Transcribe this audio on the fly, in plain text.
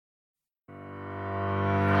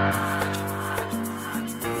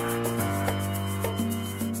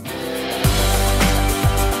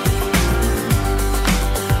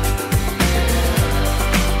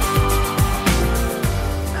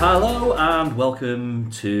and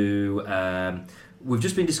welcome to... we've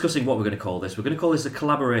just been discussing what we're going to call this. We're going to call this a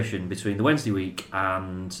collaboration between the Wednesday Week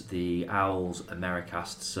and the Owls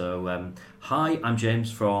Americast. So, hi, I'm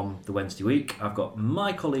James from the Wednesday Week. I've got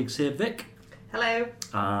my colleagues here, Vic. Hello.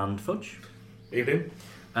 And Fudge. Evening.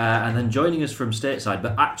 And then joining us from stateside,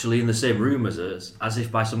 but actually in the same room as us, as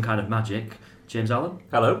if by some kind of magic, James Allen.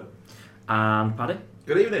 Hello. And Paddy.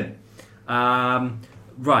 Good evening.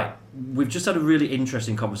 Right, we've just had a really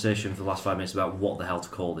interesting conversation for the last 5 minutes about what the hell to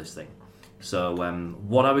call this thing. So,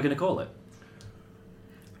 what are we going to call it?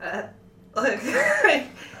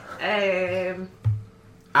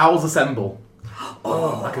 Owls Assemble.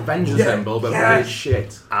 Like Avengers Assemble, but really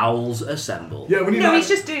shit. Owls Assemble. Yeah, when you No, he's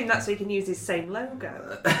just doing that so he can use his same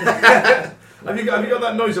logo. have you got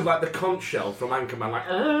that noise of like the conch shell from Anchorman, like?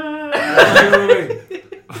 You know what I mean?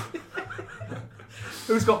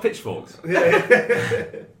 Who's got pitchforks?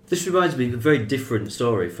 This reminds me of a very different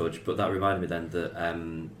story, Fudge, but that reminded me then that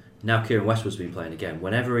now Kieran Westwood's been playing again.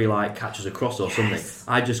 Whenever he like catches a cross or something,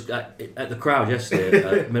 I just at the crowd yesterday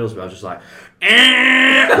at Middlesbrough, I was just like,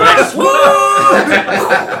 Westwood!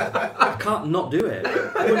 I can't not do it.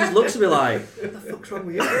 Everyone just looks at me like, what the fuck's wrong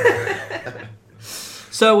with you?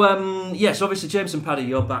 So obviously James and Paddy,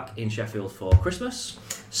 you're back in Sheffield for Christmas.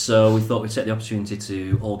 So we thought we'd take the opportunity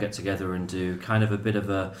to all get together and do kind of a bit of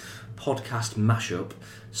a podcast mashup,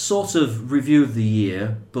 sort of review of the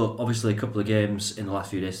year, but obviously a couple of games in the last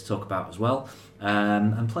few days to talk about as well,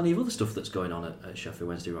 and plenty of other stuff that's going on at Sheffield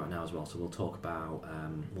Wednesday right now as well. So we'll talk about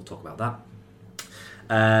that.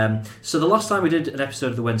 So the last time we did an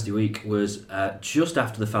episode of the Wednesday Week was just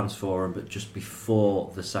after the Fans Forum, but just before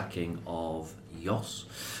the sacking of Jos.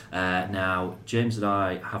 Now, James and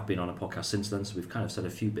I have been on a podcast since then, so we've kind of said a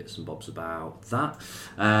few bits and bobs about that.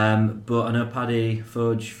 But I know Paddy,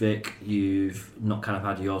 Fudge, Vic, you've not kind of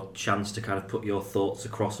had your chance to kind of put your thoughts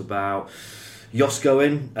across about Jos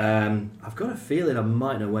going. I've got a feeling I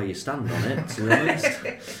might know where you stand on it, to be honest.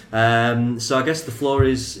 So I guess the floor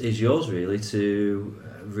is yours, really, to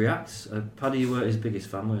react. Paddy, you were his biggest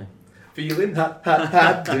fan, weren't you? Feeling? I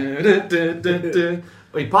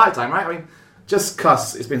mean, party time, right? I mean, just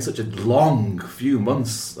because it's been such a long few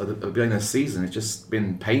months at the beginning of the season, it's just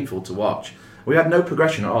been painful to watch. We had no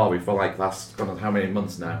progression at all for like last, God knows how many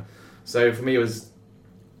months now. So for me, it was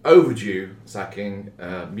overdue sacking,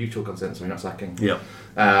 mutual consent, so we're not sacking. Yeah.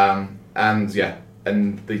 And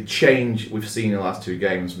the change we've seen in the last two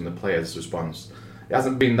games from the players' response. It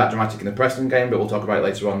hasn't been that dramatic in the Preston game, but we'll talk about it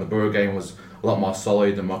later on. The Borough game was a lot more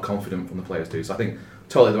solid and more confident from the players too. So I think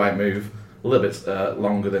totally the right move. A little bit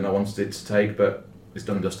longer than I wanted it to take, but it's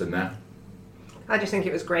done and dusted now. I just think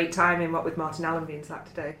it was great timing, what with Martin Allen being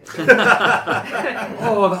sacked today.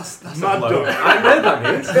 Oh, that's Mad a blow. dog. I know that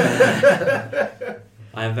is.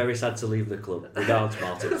 I am very sad to leave the club. Regards,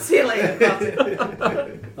 Martin. See you later,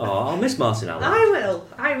 Martin. Oh, I'll miss Martin Allen.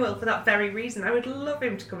 I will, for that very reason. I would love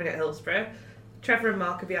him to come in at Hillsborough. Trevor and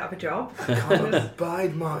Mark would be out of a job. I can't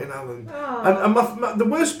abide Martin Allen. Oh. And the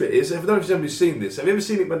worst bit is, I don't know if anybody's seen this. Have you ever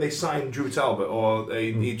seen it when they signed Drew Talbot or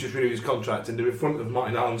he just renewed his contract and they're in front of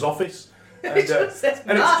Martin Allen's office? And, It just says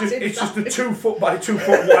it's just a 2 foot by 2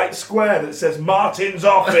 foot white square that says Martin's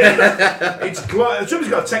office. Somebody's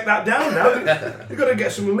got to take that down now. They've got to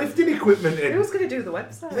get some lifting equipment in. Who's going to do the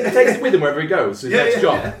website? He takes it with him wherever he goes. His next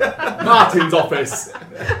job. Yeah. Martin's office.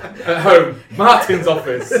 At home. Martin's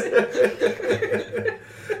office.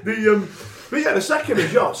 The second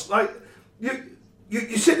is Jos. Like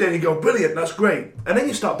you sit there and you go, brilliant, that's great, and then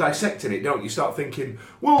you start dissecting it, don't you? You start thinking,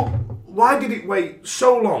 well, why did it wait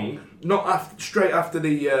so long? Not straight after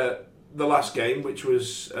the last game, which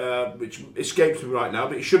escapes me right now,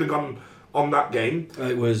 but he should have gone on that game.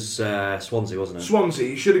 It was Swansea, wasn't it? Swansea.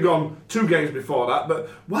 He should have gone 2 games before that. But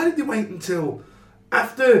why did they wait until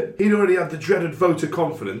after he'd already had the dreaded vote of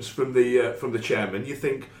confidence from the chairman? You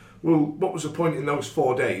think, well, what was the point in those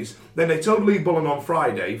 4 days? Then they told Lee Bullen on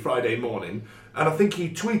Friday morning, and I think he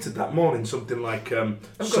tweeted that morning something like,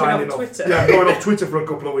 signing off Twitter. Yeah, going off Twitter for a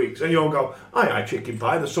couple of weeks. And you all go, aye, chicken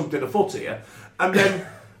pie, there's something afoot here. And then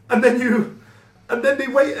they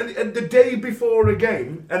wait and the day before a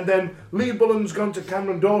game, and then Lee Bullen's gone to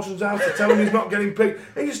Cameron Dawson's house to tell him he's not getting picked.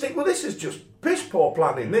 And you just think, well, this is just piss poor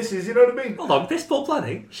planning. This is, you know what I mean? Hold on, piss poor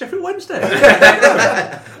planning? Sheffield Wednesday.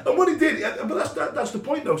 And what he did, but that's the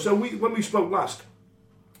point though. So when we spoke last,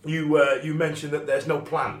 you mentioned that there's no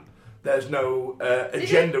plan, there's no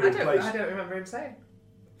agenda in place. I don't remember him saying.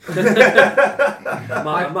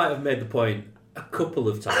 I might have made the point a couple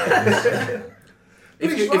of times.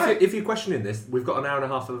 If you're questioning this, we've got an hour and a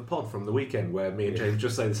half of a pod from the weekend where me and James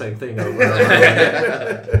just say the same thing over and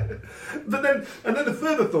over. But then the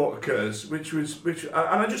further thought occurs, which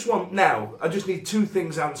I just need two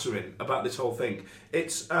things answering about this whole thing.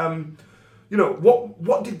 It's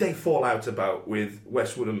what did they fall out about with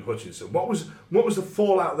Westwood and Hutchinson? What was the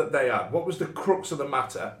fallout that they had? What was the crux of the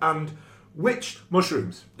matter? And which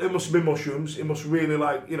mushrooms? It must have been mushrooms. It must really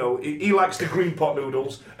he likes the green pot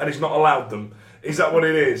noodles and he's not allowed them. Is that what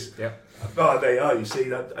it is? Yep. Oh, they are. You see,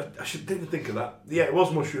 that I didn't think of that. Yeah, it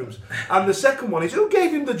was mushrooms. And the second one is, who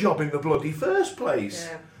gave him the job in the bloody first place?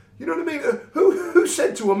 Yeah. You know what I mean? Who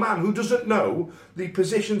said to a man who doesn't know the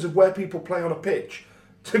positions of where people play on a pitch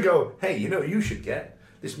to go, hey, you should get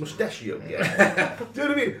this mustachio? Yeah. Do you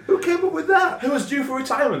know what I mean? Who came up with that? Who was due for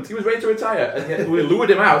retirement? He was ready to retire, and yet we lured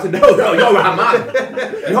him out. And no, you're our man.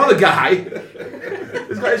 You're the guy.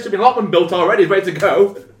 This guy should be allotment built already, ready to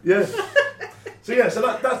go. Yeah. So that's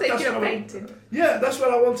what that's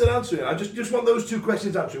what I wanted answering. I just want those two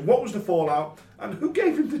questions answered. What was the fallout, and who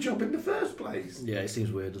gave him the job in the first place? Yeah, it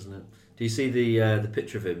seems weird, doesn't it? Do you see the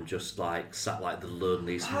picture of him just sat like the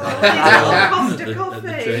loneliest man at the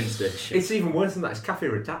train station? It's even worse than that. It's Cafe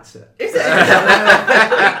Ratazza. Is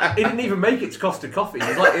it? He didn't even make it to Costa Coffee. He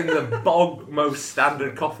was like in the bog most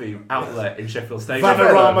standard coffee outlet in Sheffield Station.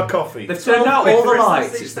 Vanarama Coffee. They've turned out all the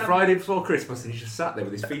lights. It's the Friday before Christmas, and he's just sat there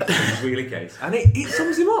with his feet in his wheelie case, and it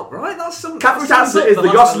sums him up, right? That's some. Cafe Ratazza is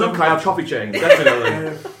the Jos Lukai of coffee chain,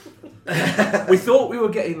 definitely. We thought we were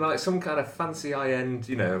getting like some kind of fancy high-end,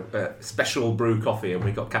 special brew coffee, and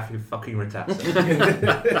we got Cafe fucking Ratazza.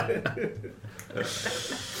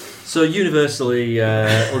 So universally,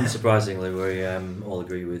 unsurprisingly, we all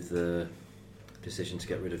agree with the decision to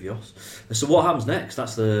get rid of Jos. So what happens next?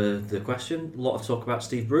 That's the question. A lot of talk about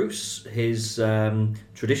Steve Bruce. His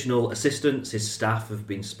traditional assistants, his staff have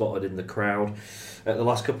been spotted in the crowd at the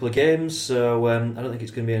last couple of games, so I don't think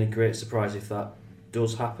it's going to be any great surprise if that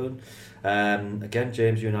does happen. Again,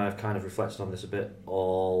 James, you and I have kind of reflected on this a bit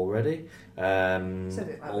already.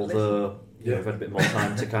 Although we've had a bit more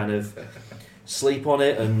time to kind of sleep on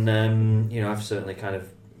it, and I've certainly kind of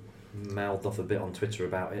mouthed off a bit on Twitter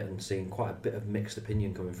about it and seen quite a bit of mixed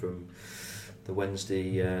opinion coming from the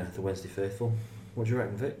Wednesday faithful. What do you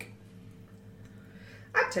reckon, Vic?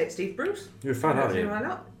 I'd take Steve Bruce. You're a fan, aren't you? Why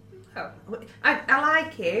not? Oh, I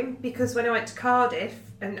like him because when I went to Cardiff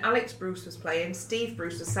and Alex Bruce was playing, Steve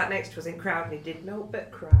Bruce was sat next to us in crowd and he did no but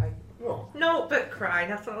cry. Oh. No but cry.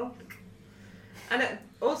 And I thought, and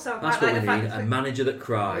also that's what we need, a manager that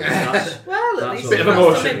cries. Well, at least bit of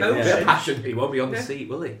emotion. Yeah. Bit of passion. He won't be on the seat,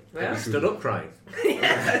 will he? Well, he stood up crying.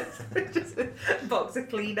 Yeah, just a box of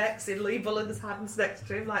Kleenex in Lee Bullen's hands next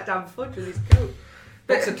to him, like Dan Fudge with his coat.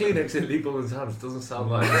 Box of Kleenex in Lee Bullen's hands doesn't sound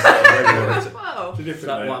like Wow. It's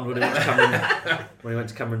that one when he went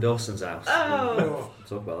to Cameron Dawson's house. Oh.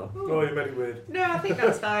 Talk about that. Oh, you made it weird. No, I think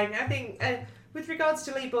that's fine. I think with regards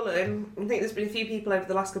to Lee Bullen, I think there's been a few people over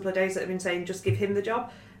the last couple of days that have been saying just give him the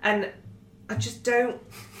job, and I just don't.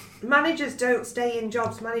 Managers don't stay in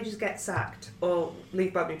jobs. Managers get sacked or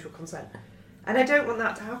leave by mutual consent, and I don't want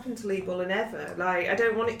that to happen to Lee Bullen ever. Like, I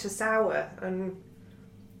don't want it to sour, and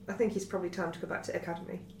I think it's probably time to go back to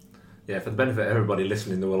academy. Yeah, for the benefit of everybody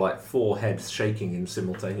listening, there were like 4 heads shaking in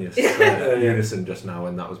simultaneous unison just now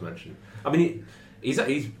when that was mentioned. I mean,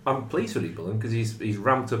 I'm pleased for Lee Bullen because he's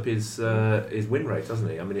ramped up his win rate,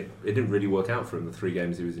 hasn't he? I mean, it didn't really work out for him the 3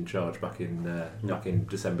 games he was in charge back in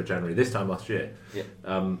December, January, this time last year. Yeah.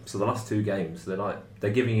 So the last 2 games, they're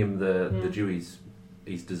giving him the due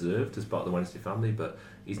he's deserved as part of the Wednesday family, but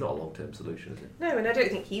he's not a long-term solution, is it? No, and I don't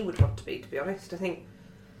think he would want to be honest. I think,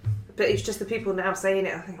 but it's just the people now saying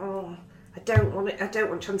it. I think, I don't want it. I don't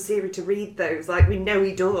want Chansiri to read those. Like, we know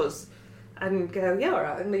he does, and go, yeah, all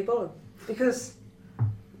right, and Lee Bullen, because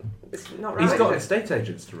it's not right. He's got estate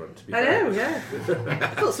agents to run. To be fair. I know, yeah.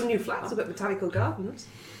 I've got some new flats up at Botanical Gardens.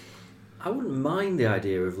 I wouldn't mind the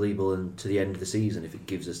idea of Lee Bullen to the end of the season if it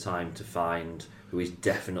gives us time to find who is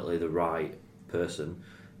definitely the right person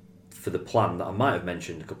for the plan that I might have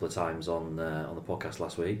mentioned a couple of times on the podcast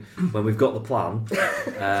last week. When we've got the plan,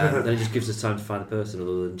 then it just gives us time to find the person,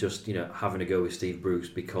 other than just having a go with Steve Bruce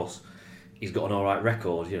because he's got an all right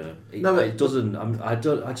record. It doesn't. I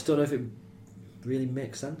just don't know if it really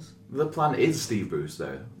makes sense. The plan is Steve Bruce,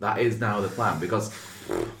 though. That is now the plan because,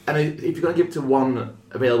 and if you're going to give it to one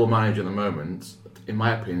available manager at the moment, in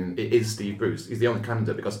my opinion, it is Steve Bruce. He's the only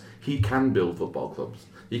candidate because he can build football clubs.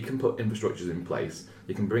 He can put infrastructures in place.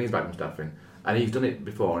 He can bring his backroom staff in. And he's done it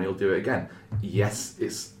before and he'll do it again. Yes,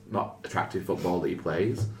 it's not attractive football that he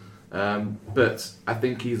plays. But I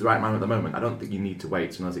think he's the right man at the moment. I don't think you need to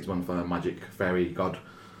wait another 6 months for a magic fairy god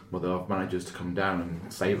Well, they'll have managers to come down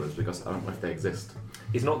and save us because I don't know if they exist.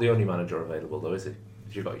 He's not the only manager available, though, is he?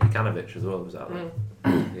 You've got Jukanovic as well, was that right?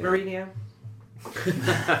 Mourinho.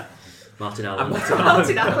 Martin Allen.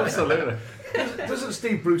 Martin Allen. Absolutely. Doesn't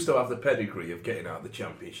Steve Bruce though have the pedigree of getting out of the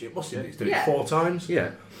Championship? What's he done it 4 times?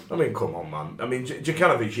 Yeah. I mean, come on, man. I mean,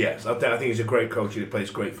 Jukanovic, yes. I think he's a great coach and he plays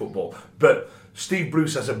great football. But Steve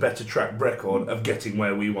Bruce has a better track record of getting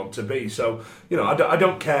where we want to be. So, you know, I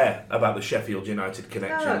don't care about the Sheffield United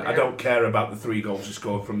connection. Oh, no. I don't care about the 3 goals he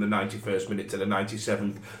scored from the 91st minute to the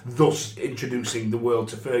 97th, thus introducing the world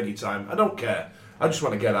to Fergie time. I don't care. I just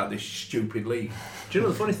want to get out of this stupid league. Do you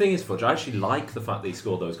know the funny thing is, Fudge? I actually like the fact that he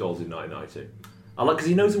scored those goals in 1992. I like because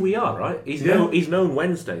he knows who we are, right? He's known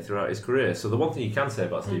Wednesday throughout his career. So the one thing you can say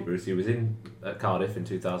about Steve Bruce, he was in at Cardiff in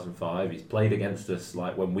 2005. He's played against us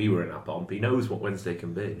like when we were in Apomp. He knows what Wednesday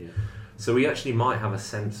can be. Yeah. So he actually might have a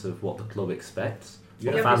sense of what the club expects. He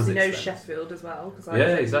obviously knows Sheffield as well.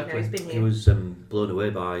 Exactly. He's been here. He was blown away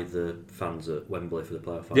by the fans at Wembley for the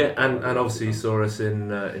playoff final. Yeah, and obviously he saw us in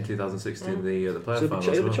 2016 the playoff final.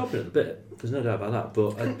 So he'll be chopping at the bit. There's no doubt about that.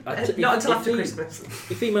 But not until after Christmas.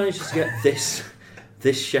 If he manages to get this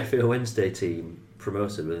Sheffield Wednesday team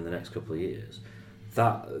promoted within the next couple of years,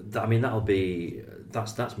 that'll be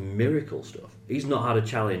that's miracle stuff. He's not had a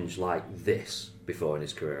challenge like this before in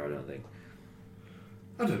his career, I don't think.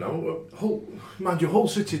 I don't know. Hull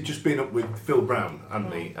City had just been up with Phil Brown,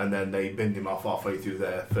 hadn't they? And then they binned him off halfway through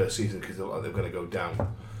their first season because they looked like they were going to go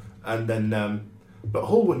down. And then, but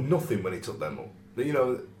Hull were nothing when he took them up. You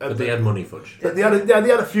know, but they had money, Fudge. They had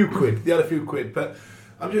a few quid. They had a few quid, but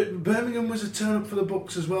Birmingham was a turn up for the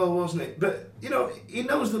books as well, wasn't it? But you know, he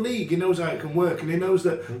knows the league. He knows how it can work, and he knows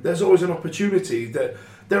that there's always an opportunity. That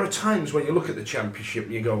there are times when you look at the Championship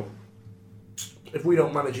and you go, if we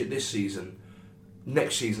don't manage it this season,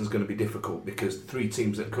 next season's going to be difficult because 3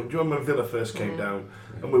 teams that come. Do you remember when Villa first came down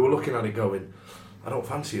and we were looking at it going, I don't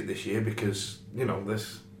fancy it this year because you know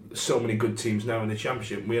there's so many good teams now in the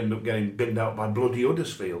Championship. And we end up getting binned out by bloody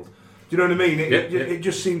Huddersfield. Do you know what I mean? It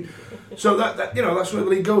just seemed so that you know that's where the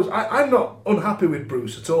league goes. I'm not unhappy with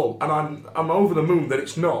Bruce at all, and I'm over the moon that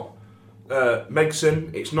it's not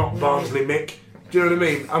Megson, it's not Barnsley Mick. Do you know what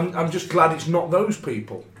I mean? I'm just glad it's not those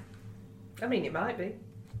people. I mean, it might be.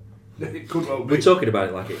 It could well be. We're talking about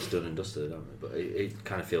it like it's done and dusted, don't we? But it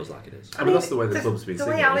kind of feels like it is. I mean, that's the way the club's been. The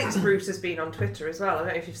way Alex Bruce has been on Twitter as well. I don't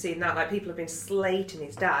know if you've seen that. Like people have been slating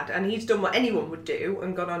his dad, and he's done what anyone would do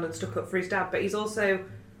and gone on and stuck up for his dad. But he's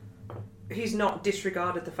not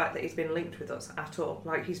disregarded the fact that he's been linked with us at all.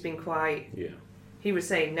 Like he's been quite. Yeah. He was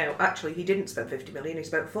saying no. Actually, he didn't spend 50 million. He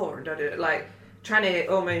spent 4, and like trying to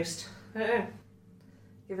almost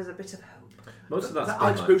give us a bit of hope. Most of that's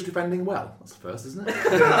Alex Bruce defending well. That's the first, isn't it?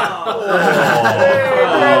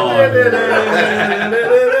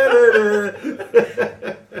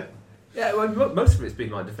 Yeah, well, most of it's been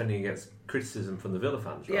like defending against criticism from the Villa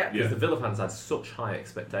fans, right? Yeah. Because the Villa fans had such high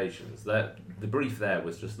expectations that the brief there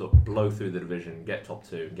was just look, blow through the division, get top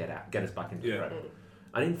 2, and get us back into the Prem.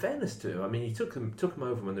 And in fairness to him, I mean, he took them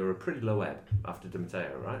over when they were a pretty low ebb after Di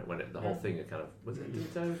Matteo, right? When the whole thing had kind of was it Di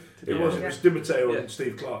Matteo? It was Di Matteo and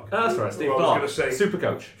Steve Clark. Oh, that's right, Steve Well, Clark. I was going to say, super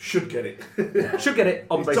coach. should get it. Should get it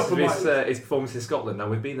on He's basis top of of his performance in Scotland. Now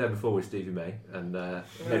we've been there before with Stevie May, and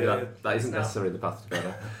maybe that isn't necessarily the path to go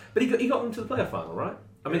down. But he got them to the playoff final, right?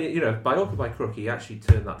 I mean, you know, by hook or by crook, he actually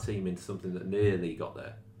turned that team into something that nearly got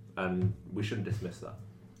there, and we shouldn't dismiss that.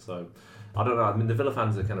 So, I don't know. I mean, the Villa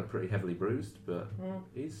fans are kind of pretty heavily bruised, but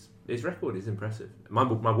his record is impressive. My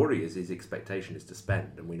worry is his expectation is to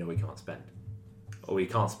spend, and we know he can't spend, or he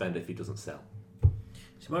can't spend if he doesn't sell.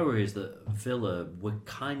 So my worry is that Villa were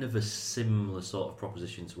kind of a similar sort of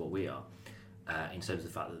proposition to what we are, in terms of the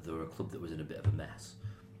fact that they were a club that was in a bit of a mess.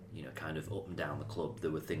 You know, kind of up and down the club,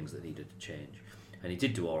 there were things that needed to change, and he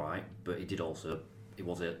did do all right, but he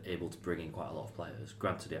wasn't able to bring in quite a lot of players.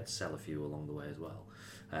 Granted, he had to sell a few along the way as well,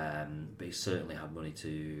 but he certainly had money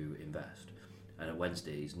to invest. And at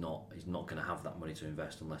Wednesday, he's not going to have that money to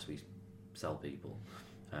invest unless we sell people.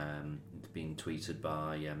 It's been tweeted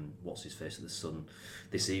by what's his face at the Sun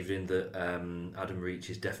this evening that Adam Reach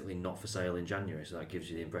is definitely not for sale in January. So that gives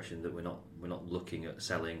you the impression that we're not looking at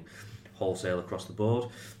selling wholesale across the board.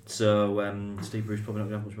 So Steve Bruce probably not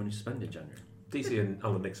going to have much money to spend in January. DC and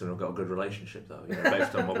Alan Nixon have got a good relationship, though, you know,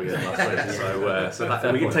 based on what we heard last week. So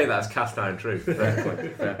that, we can take that as cast iron truth.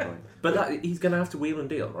 Fair point. But he's going to have to wheel and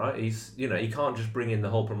deal, right? He can't just bring in the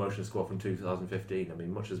whole promotion squad from 2015. I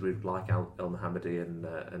mean, much as we'd like El Mohammadi and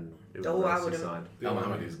Oh, I would signed. El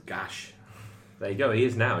Mohammadi is gash. There you go. He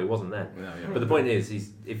is now. He wasn't then. Yeah. But the point is,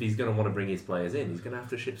 if he's going to want to bring his players in, he's going to have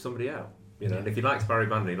to ship somebody out. You know, and if he likes Barry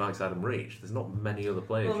Bannon, he likes Adam Reach. There's not many other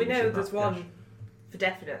players. Well, we know there's one for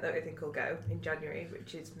definite that I think will go in January,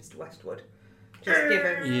 which is Mr. Westwood. Just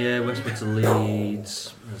given. Yeah, Westwood to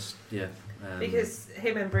Leeds. Yeah. Because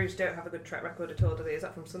him and Bruce don't have a good track record at all, do they? Is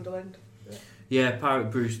that from Sunderland? Yeah,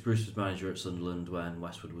 Bruce was manager at Sunderland when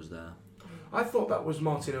Westwood was there. I thought that was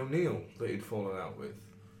Martin O'Neill that he'd fallen out with.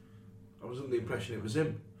 I was under the impression it was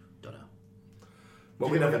him. Don't know. Well,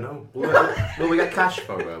 we never know. Will we get cash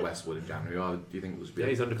for Westwood in January, or do you think it was? Yeah,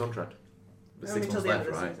 he's under contract. There's Only 6 till months the end left,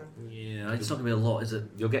 of the right? season. Yeah, it's not going to be a lot, is it?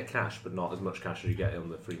 You'll get cash, but not as much cash as you get on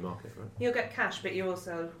the free market, right? You'll get cash, but you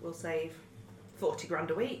also will save 40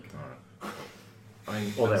 grand a week. Alright. I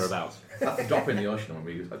mean, Or thereabouts. That's a drop in the ocean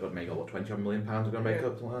when I've got to make what, £20 million we're going to make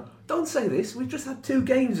up something like that. Don't say this. We've just had 2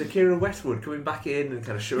 games of Kieran Westwood coming back in and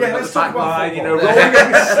kind of showing Yeah, up let's the back talk about line, football. rolling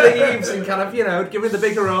up his sleeves and kind of, giving the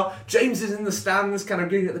big hurrah. James is in the stands, kind of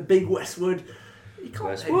giving it the big Westwood. You can't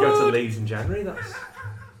Westwood. go to Leeds in January.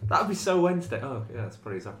 That would be so Wednesday. Oh, yeah, that's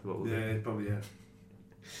probably exactly what we'll do. Yeah, probably, yeah.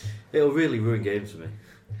 It'll really ruin games for me.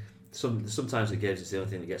 Sometimes at games, it's the only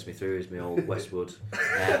thing that gets me through is my old Westwood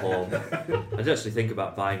airborne. I did actually think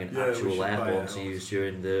about buying an Yeah, we actual should buy airborne it. to use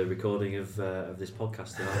during the recording of this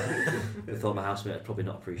podcast tonight. I thought my housemate would probably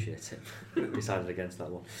not appreciate it. Decided against that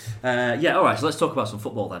one. All right, so let's talk about some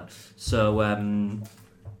football then. So,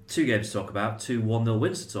 2 games to talk about, 2 1-0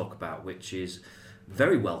 wins to talk about, which is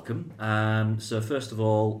very welcome. So first of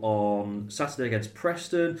all, on Saturday against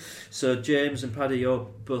Preston. So James and Paddy, you're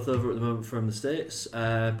both over at the moment from the States.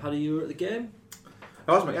 Paddy, you were at the game?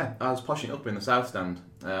 I was, yeah. I was poshing it up in the South Stand.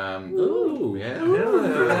 Ooh. Yeah.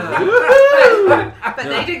 But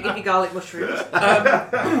they didn't give you garlic mushrooms.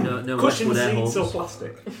 No Cushion Westwood air seats or holes.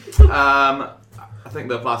 plastic? I think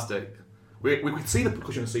they're plastic. We could see the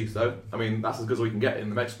cushion seats though. I mean, that's as good as we can get in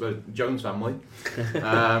the Mexico Jones family.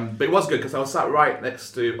 But it was good because I was sat right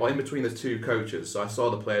next to, or in between the 2 coaches, so I saw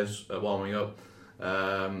the players warming up.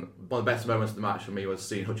 One of the best moments of the match for me was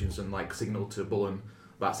seeing Hutchinson signal to Bullen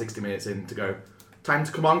about 60 minutes in to go, "Time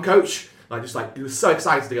to come on, coach!" He was so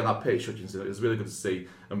excited to get on that pitch, Hutchinson. It was really good to see,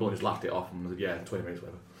 and Bullen just laughed it off and was like, "Yeah, 20 minutes,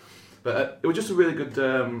 whatever." But it was just a really good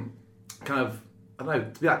I don't know,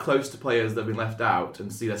 to be that close to players that have been left out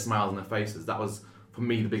and see their smiles on their faces, that was, for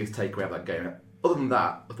me, the biggest takeaway of that game. Other than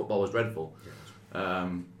that, the football was dreadful. I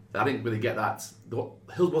didn't really get that.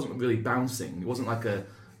 Hill wasn't really bouncing. It wasn't like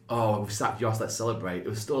we've sacked Joss, let's celebrate. It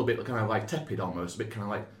was still a bit tepid almost, a bit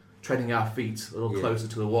treading our feet a little closer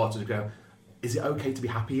to the water to go, is it okay to be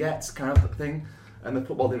happy yet, kind of thing. And the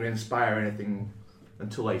football didn't really inspire anything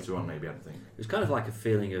until later on, maybe, I don't think. It was kind of like a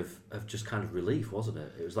feeling of just kind of relief, wasn't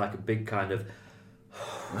it? It was like a big kind of...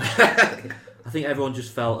 I think everyone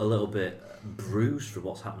just felt a little bit bruised from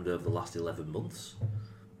what's happened over the last 11 months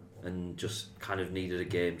and just kind of needed a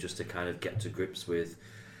game just to kind of get to grips with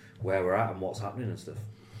where we're at and what's happening and stuff.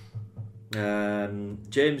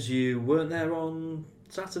 James, you weren't there on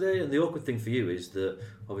Saturday, and the awkward thing for you is that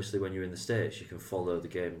obviously when you're in the States you can follow the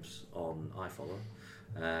games on iFollow.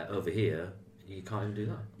 Over here you can't even do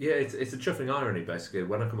that. Yeah, it's a chuffing irony, basically.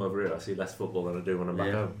 When I come over here, I see less football than I do when I'm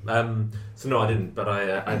back home. So no, I didn't, but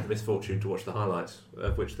I had the misfortune to watch the highlights,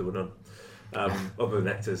 of which there were none. Other than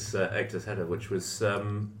Hector's header, which was,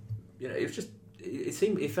 it was just,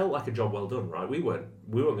 it felt like a job well done, right? We weren't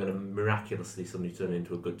going to miraculously suddenly turn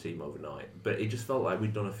into a good team overnight, but it just felt like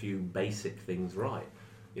we'd done a few basic things right.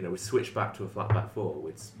 We switched back to a flat back 4.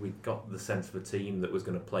 We'd got the sense of a team that was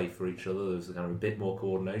going to play for each other. There was kind of a bit more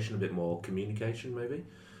coordination, a bit more communication, maybe.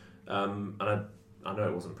 And I know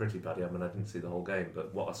it wasn't pretty, Paddy. I mean, I didn't see the whole game,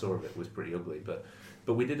 but what I saw of it was pretty ugly. But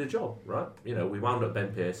we did a job, right? We wound up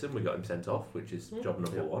Ben Pearson. We got him sent off, which is job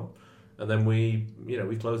number 1. And then we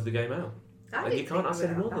closed the game out. And you can't ask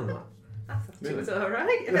any more than that. I thought it was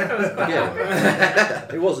alright. I was quite happy.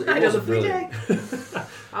 Yeah, it wasn't I had a lovely brilliant. day.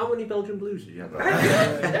 How many Belgian Blues did you have? No. I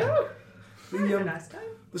had a nice time.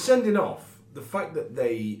 The sending off, the fact that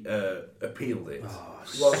they appealed it,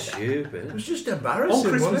 Oh, it stupid. was just On embarrassing,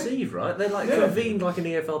 Christmas wasn't it? Eve, right? They Yeah. convened like an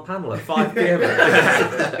EFL panel at 5 p.m.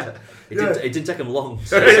 It didn't take them long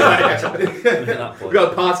to at that We point.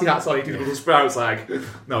 got a party outside, you little sprouts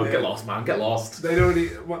no, get lost, man, get lost. They'd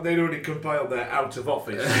already compiled their out of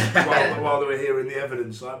office while they were hearing the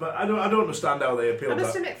evidence. But I don't understand how they I appealed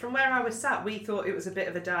must that. admit, from where I was sat, we thought it was a bit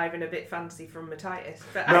of a dive and a bit fancy from Matthias.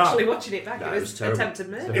 But No. actually watching it back, No, it it was was terrible. attempted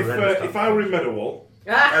murder. If I were in Meadowall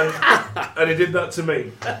and he did that to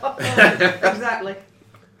me, Exactly.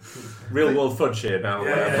 Real world fudge here now,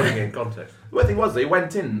 Yeah. putting it in context. The thing was, he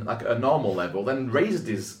went in at a normal level, then raised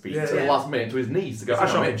his feet Yeah. at the last minute to his knees to go, It's a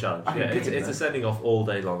 "Hang on a shocking minute, challenge. I can Yeah, kick him it's a there." sending off all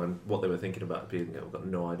day long, and what they were thinking about appealing it, I've got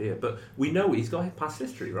no idea. But we know he's got past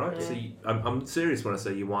history, right? Yeah. So I'm serious when I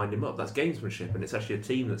say you wind him up. That's gamesmanship, and it's actually a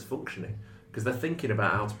team that's functioning. because they're thinking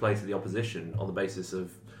about how to play to the opposition on the basis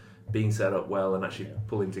of being set up well and actually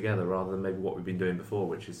pulling together, rather than maybe what we've been doing before,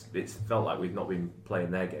 which is it's felt like we've not been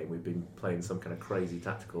playing their game. We've been playing some kind of crazy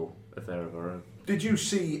tactical affair of our own. Did you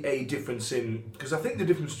see a difference in... Because I think the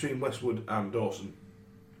difference between Westwood and Dawson,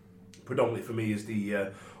 predominantly for me, is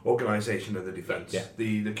the organisation of the defence,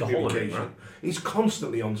 the communication. Right? He's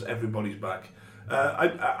constantly on everybody's back.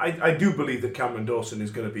 I do believe that Cameron Dawson is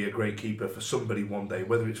going to be a great keeper for somebody one day,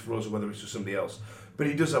 whether it's for us or whether it's for somebody else. But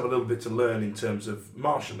he does have a little bit to learn in terms of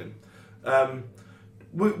marshalling.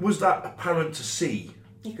 Was that apparent to see?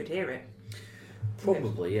 You could hear it.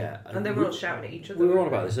 Probably, yeah. And they were all shouting at each other. We were on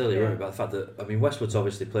about this earlier, weren't we? About the fact that, I mean, Westwood's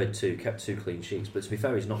obviously kept 2 clean sheets, but to be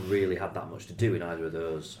fair, he's not really had that much to do in either of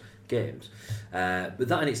those games. But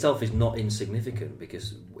that in itself is not insignificant,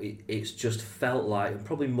 because it's just felt like, and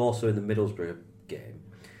probably more so in the Middlesbrough game,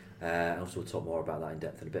 also we'll talk more about that in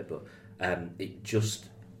depth in a bit, but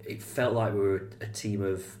it felt like we were a team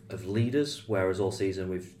of leaders, whereas all season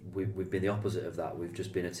we've been the opposite of that. We've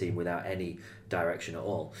just been a team without any direction at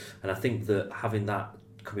all. And I think that having that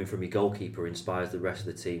coming from your goalkeeper inspires the rest of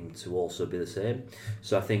the team to also be the same.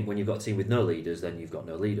 So I think when you've got a team with no leaders, then you've got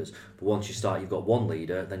no leaders. But once you start, you've got one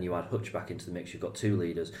leader, then you add Hutch back into the mix, you've got 2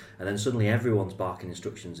 leaders, and then suddenly everyone's barking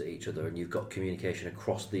instructions at each other, and you've got communication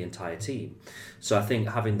across the entire team. So I think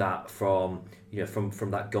having that from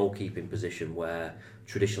that goalkeeping position where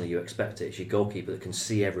traditionally you expect it, it's your goalkeeper that can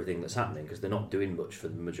see everything that's happening, because they're not doing much for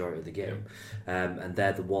the majority of the game, and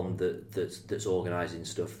they're the one that's organising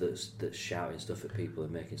stuff, that's shouting stuff at people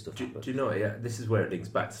and making stuff happen. Do you know? Yeah, this is where it links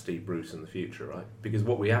back to Steve Bruce in the future, right? Because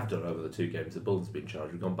what we have done over the 2 games that Bullen's been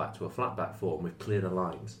charged, we've gone back to a flat back four and we've cleared the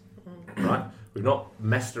lines, right? We've not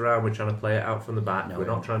messed around. We're trying to play it out from the back. We're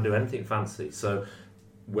not trying to do anything fancy. So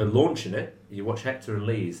we're launching it. You watch Hector and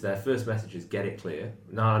Lee's, their first message is get it clear.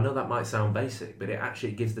 Now, I know that might sound basic, but it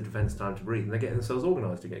actually gives the defence time to breathe, and they're getting themselves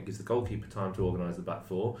organised again. It gives the goalkeeper time to organise the back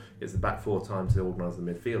four, gives the back four time to organise the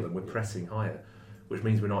midfield, and we're pressing higher, which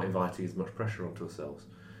means we're not inviting as much pressure onto ourselves.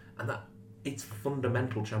 And that it's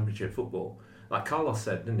fundamental Championship football. Like Carlos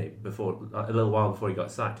said, didn't he, before, a little while before he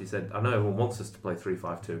got sacked, he said, I know everyone wants us to play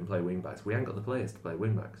 3-5-2 and play wing-backs. We ain't got the players to play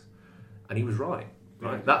wing-backs. And he was right.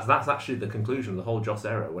 Right, that's actually the conclusion of the whole Joss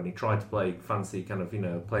era, when he tried to play fancy kind of,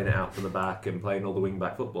 playing it out from the back and playing all the wing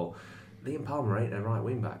back football. Liam Palmer ain't a right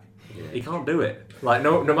wing back. Yeah. He can't do it. Like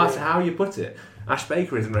no matter how you put it. Ash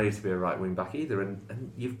Baker isn't ready to be a right wing back either,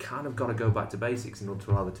 and you've kind of got to go back to basics in order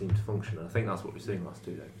to allow the team to function. And I think that's what we're seeing last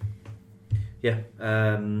 2 days. Yeah.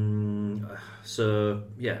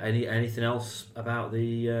 Anything else about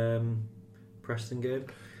the Preston game?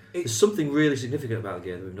 There's something really significant about the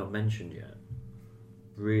game that we've not mentioned yet.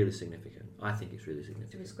 Really significant. I think it's really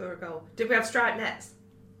significant. Did we score a goal? Did we have striped nets?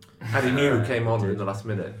 Harry New came on in the last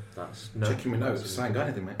minute. Checking my notes. I ain't got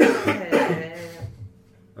anything, mate.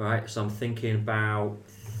 Alright, so I'm thinking about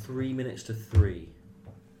 3 minutes to 3.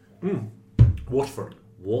 Waterfront.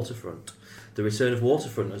 The return of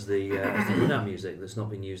Waterfront as the run-out music that's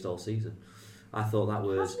not been used all season. I thought that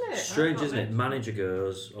was strange, isn't it? Manager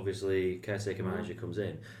goes, obviously, caretaker manager comes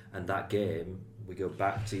in, and that game, we go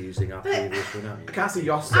back to using our previous run-out music. I can't see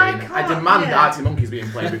Yoss saying, I demand Arctic Monkeys being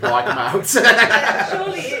played before I come out.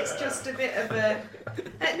 Surely it's just a bit of a...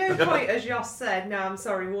 At no point has Yoss said, no, I'm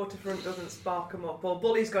sorry, Waterfront doesn't spark them up, or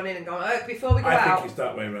Bully's gone in and gone, before we go out... I think it's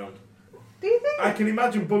that way around. Do you think? I can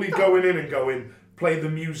imagine Bully going in and going, play the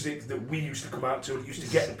music that we used to come out to and used to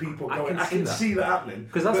get the people going. I can see that happening.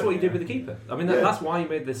 Because that's what you did with the keeper. I mean, that's why you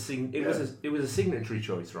made this it was a signatory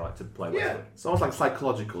choice, right, to play Westwood. Yeah. It's almost like a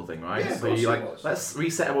psychological thing, right? Yeah, so you let's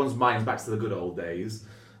reset everyone's minds back to the good old days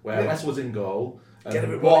where Westwood's in goal,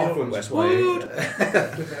 Waterfront's playing,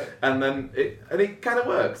 and then it kind of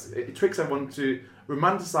works. It tricks everyone to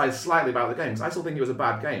romanticise slightly about the game. Because I still think it was a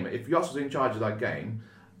bad game. If Yoss was in charge of that game,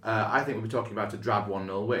 I think we'd be talking about a drab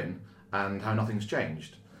 1-0 win and how nothing's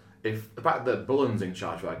changed. If the fact that Bullen's in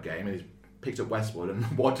charge of that game and he's picked up Westwood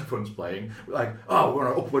and Waterfront's playing, we're like, we're on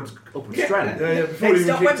an upward trend. Yeah, before we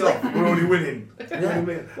even kicked off, we're only winning. I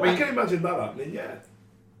can imagine that happening, yeah.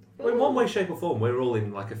 Well, in one way, shape or form, we're all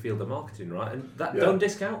in like a field of marketing, right? And don't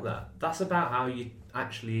discount that. That's about how you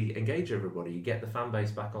actually engage everybody. You get the fan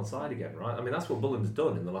base back on side again, right? I mean, that's what Bullen's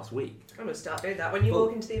done in the last week. I'm going to start doing that. When you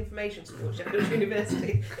walk into the information school at Sheffield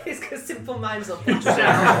University, it's because Simple Minds will push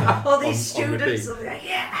out. All these students will be like,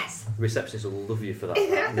 yes! Receptionists will love you for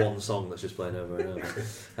that one song that's just playing over and over.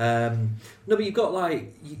 No, but you've got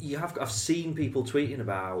I've seen people tweeting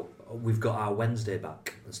about we've got our Wednesday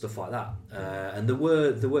back and stuff like that. And there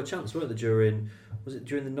were chants, weren't there, was it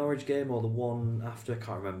during the Norwich game or the one after? I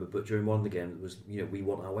can't remember, but during one of the games it was, we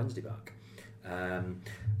want our Wednesday back.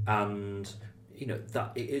 And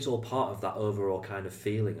that it is all part of that overall kind of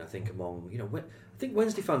feeling. I think I think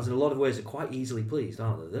Wednesday fans in a lot of ways are quite easily pleased,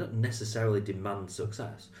 aren't they? They don't necessarily demand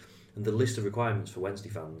success. And the list of requirements for Wednesday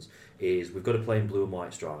fans is we've got to play in blue and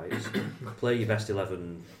white stripes, play your best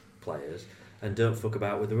 11 players, and don't fuck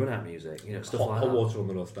about with the run-out music. Stuff like that. Hot water on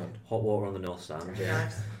the North Stand. Hot water on the North Stand. Yeah.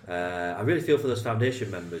 I really feel for those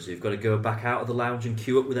foundation members who've got to go back out of the lounge and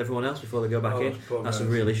queue up with everyone else before they go back in. That's a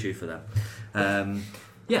real issue for them.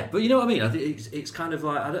 Yeah, but you know what I mean. I think it's kind of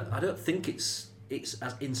like I don't think it's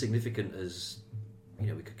as insignificant as we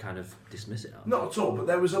could kind of dismiss it. Not at all. But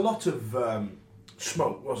there was a lot of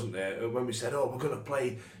smoke, wasn't there, when we said, we're going to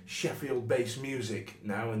play Sheffield-based music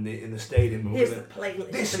now in the stadium. Here's the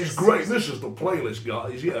playlist. This is great. This is the playlist,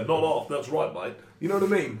 guys. Yeah, not off. That's right, mate. You know what I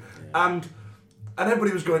mean? Yeah. And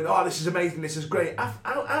everybody was going, this is amazing. This is great.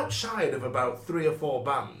 Outside of about 3 or 4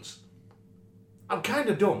 bands, I'm kind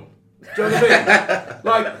of done. Do you know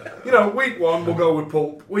what I mean? Week 1 we'll go with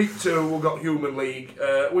Pulp. Week 2 we've got Human League.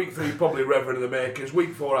 Week 3 probably Reverend and the Makers.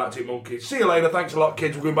 Week 4 Arctic Monkeys. See you later. Thanks a lot,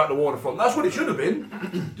 kids. We're going back to Waterfront. That's what it should have been.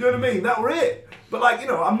 Do you know what I mean? That were it. But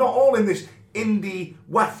I'm not all in this indie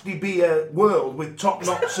wafty beer world with top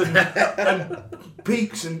knots and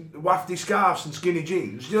peaks and wafty scarves and skinny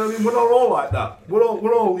jeans. Do you know what I mean? We're not all like that.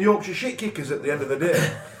 We're all Yorkshire shit kickers at the end of the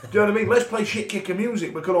day. Do you know what I mean? Let's play shit kicker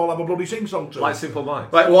music. We could all have a bloody sing song to. Like Simple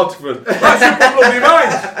Minds. Like Waterford. Like Simple Bloody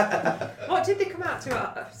Minds. What did they come out to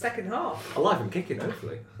at second half? Alive and Kicking,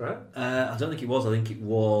 hopefully, right? I don't think it was. I think it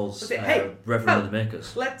was Hey, Reverend and the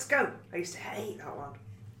Makers. Let's go. I used to hate that one.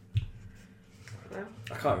 No?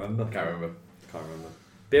 I can't remember.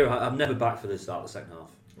 Beer, I'm never back for the start of the second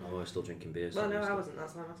half. I'm always still drinking beer. Well, no, I wasn't.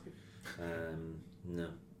 That's why I'm asking. No,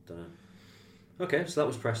 don't know. Okay, so that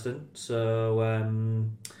was Preston. So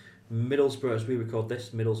Middlesbrough, as we record this,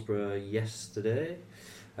 Middlesbrough yesterday,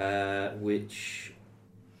 which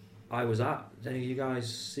I was at. Did any of you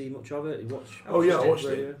guys see much of it? I watched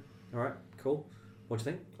it. All right, cool. What do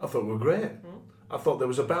you think? I thought we were great. I thought there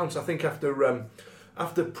was a bounce. I think after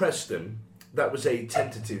Preston, that was a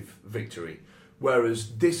tentative victory.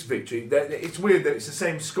 Whereas this victory, it's weird that it's the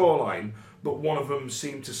same scoreline, but one of them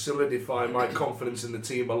seemed to solidify my confidence in the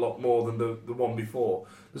team a lot more than the one before.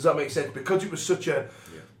 Does that make sense? Because it was such a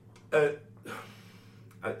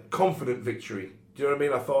confident victory. Do you know what I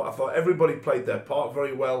mean? I thought everybody played their part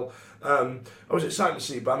very well. I was excited to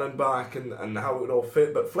see Bannon back and how it would all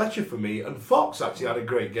fit. But Fletcher for me, and Fox actually had a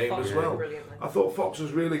great game as well. I thought Fox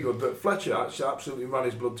was really good, but Fletcher actually absolutely ran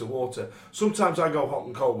his blood to water. Sometimes I go hot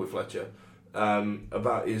and cold with Fletcher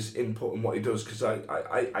about his input and what he does, because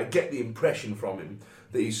I get the impression from him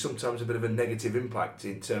that he's sometimes a bit of a negative impact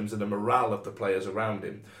in terms of the morale of the players around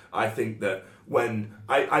him. I think that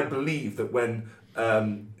I believe that when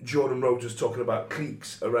Jordan Rhodes was talking about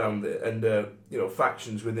cliques around it and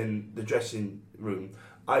factions within the dressing room,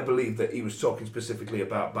 I believe that he was talking specifically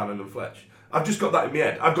about Bannon and Fletch. I've just got that in my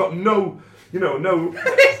head. I've got no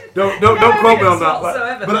don't quote me on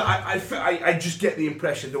that. But I just get the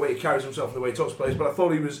impression the way he carries himself and the way he talks to players. But I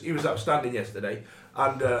thought he was outstanding yesterday,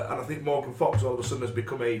 and I think Morgan Fox all of a sudden has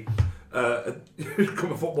become a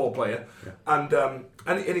football player, yeah.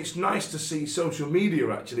 And it's nice to see social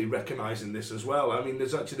media actually recognising this as well. I mean,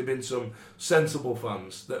 there's actually been some sensible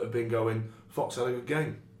fans that have been going, Fox had a good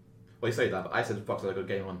game. Well, you say that, but I said Fox had a good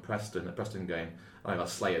game on Preston, a Preston game, and I got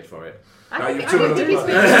slated for it. I don't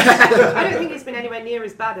think he's been anywhere near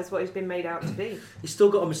as bad as what he's been made out to be. He's still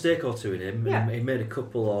got a mistake or two in him. Yeah. He made a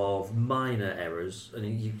couple of minor errors,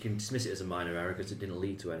 and you can dismiss it as a minor error because it didn't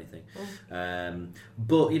lead to anything.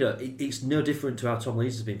 But it's no different to how Tom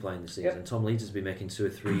Leeds has been playing this season. Yep. Tom Leeds has been making 2 or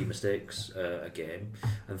 3 mistakes a game,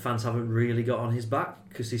 and fans haven't really got on his back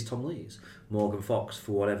because he's Tom Leeds. Morgan Fox,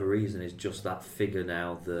 for whatever reason, is just that figure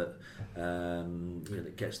now that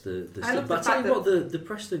that gets the stick. But I tell you what, the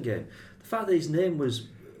Preston game, the fact that his name was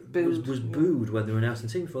booed when they were announcing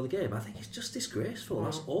the team before the game, I think it's just disgraceful. Wow.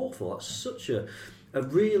 That's awful. That's such a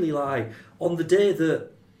really, like, on the day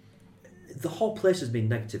that the whole place has been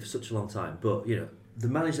negative for such a long time, but the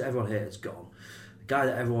manager that everyone hates is gone. The guy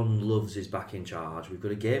that everyone loves is back in charge. We've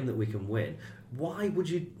got a game that we can win. Why would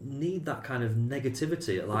you need that kind of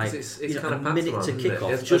negativity at it's kind of a minute to kick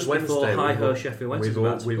off just before hi-ho Sheffield Wednesday?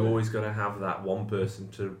 We've always got to have that one person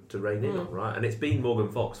to rein in on, right? And it's been Morgan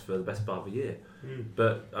Fox for the best part of a year.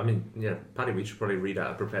 But I mean, Paddy, we should probably read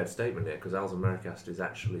out a prepared statement here, because Alison Merricast is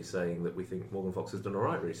actually saying that we think Morgan Fox has done all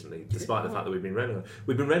right recently, despite the fact that we've been railing on him.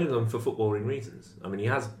 We've been railing on him for footballing reasons. I mean, he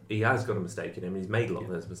has got a mistake in him. He's made a lot of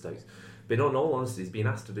those mistakes. But in all honesty, he's been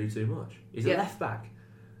asked to do too much. He's a left back.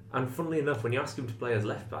 And funnily enough, when you ask him to play as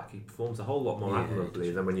left back, he performs a whole lot more Yeah,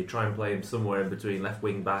 admirably than when you try and play him somewhere in between left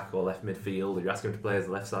wing back or left midfield, or you ask him to play as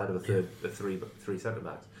the left side of a three centre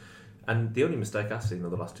backs. And the only mistake I've seen in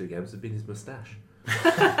the last 2 games has been his moustache.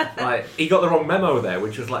 Like, he got the wrong memo there,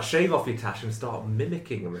 which was like shave off your tash and start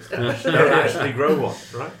mimicking a moustache. Don't actually grow one,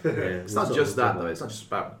 right? Yeah, It's not just that though. It's not just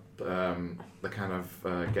about the kind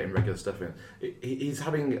of getting regular stuff in. He's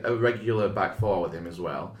having a regular back four with him as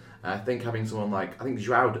well. I think having someone like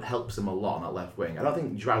João helps him a lot on that left wing. I don't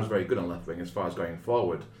think João's very good on left wing as far as going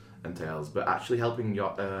forward entails, but actually helping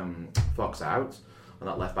Fox out on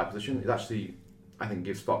that left back position is actually, I think,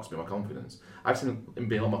 gives Fox a bit more confidence. I've seen him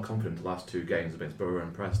be a lot more confident the last 2 games against Borough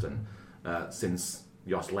and Preston since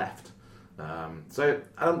Jos left. So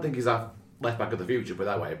I don't think he's our left back of the future, put it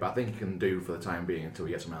that way, but I think he can do for the time being until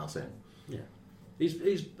we get someone else in. Yeah. I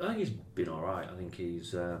think he's been all right. I think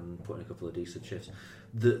he's put in a couple of decent shifts.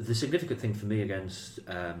 The significant thing for me against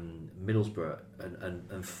Middlesbrough,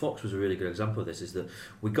 and Fox was a really good example of this, is that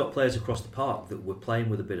we got players across the park that were playing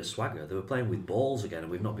with a bit of swagger. They were playing with balls again,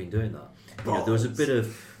 and we've not been doing that. You know, there was a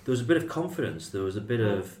bit of confidence. There was a bit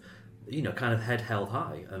of, you know, kind of head held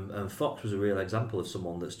high, and Fox was a real example of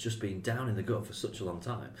someone that's just been down in the gut for such a long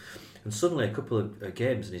time. And suddenly, a couple of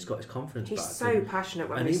games, and he's got his confidence back. He's so passionate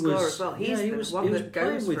when we score as well. He's the one that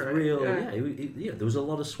goes with for it. real. Yeah, there was a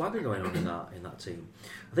lot of swagger going on in that team.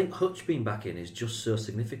 I think Hutch being back in is just so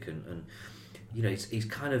significant, and you know,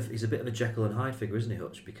 he's a bit of a Jekyll and Hyde figure, isn't he,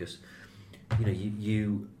 Hutch? Because you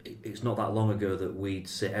know, it's not that long ago that we'd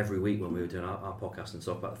sit every week when we were doing our podcast and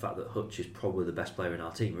talk about the fact that Hutch is probably the best player in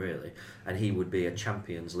our team, really, and he would be a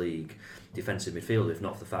Champions League defensive midfielder if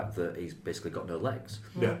not for the fact that he's basically got no legs.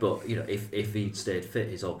 Yeah. But you know, if he'd stayed fit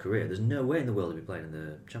his whole career, there's no way in the world he'd be playing in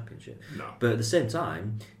the Championship. No. But at the same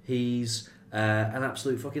time, he's an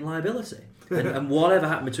absolute fucking liability. And whatever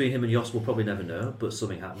happened between him and Jos, we'll probably never know, but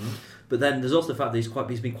something happened. But then there's also the fact that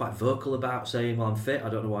he's been quite vocal about saying, well, I'm fit, I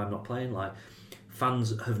don't know why I'm not playing. Like,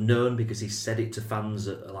 fans have known because he said it to fans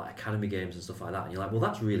at like academy games and stuff like that, and you're like, well,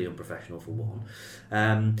 that's really unprofessional for one.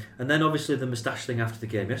 And then obviously the moustache thing after the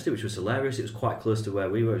game yesterday, which was hilarious. It was quite close to where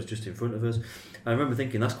we were, it was just in front of us. I remember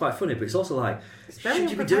thinking that's quite funny, but it's also like, should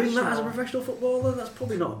you be doing that as a professional footballer? That's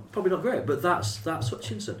probably not great, but that's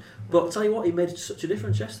Hutchinson. But I'll tell you what, he made such a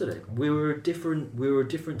difference yesterday. We were a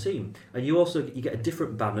different team, and you get a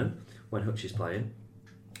different Bannon when Hutch is playing.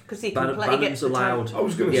 Because he can play, he gets Bannon's allowed I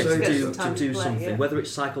was going to say to do play, something, yeah. whether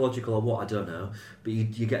it's psychological or what, I don't know. But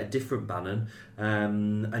you get a different Bannon,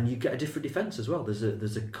 and you get a different defence as well.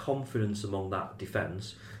 There's a confidence among that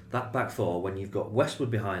defence, that back four. When you've got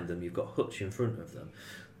Westwood behind them, you've got Hutch in front of them.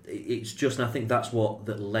 It's just, and I think that's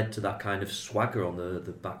that led to that kind of swagger on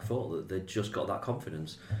the back four. That they just got that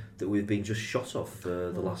confidence that we've been just shot off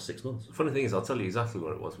for the last 6 months. The funny thing is, I'll tell you exactly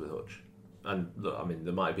what it was with Hutch. And look, I mean,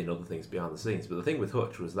 there might have been other things behind the scenes, but the thing with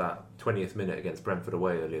Hutch was that 20th minute against Brentford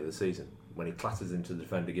away earlier this season, when he clatters into the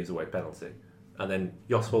defender, gives away penalty, and then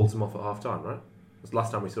Jos holds him off at half time, right? It was the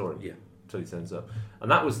last time we saw him. Yeah. Until he turns up. And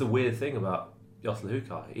that was the weird thing about Jos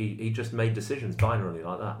Luhukay. He just made decisions binarily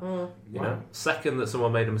like that. You know, second that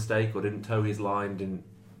someone made a mistake or didn't toe his line,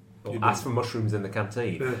 or asked for mushrooms in the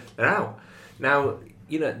canteen, they're out. Now,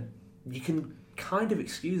 you know, you can kind of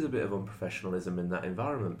excuse a bit of unprofessionalism in that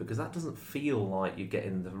environment, because that doesn't feel like you're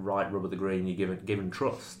getting the right rub of the green, you're giving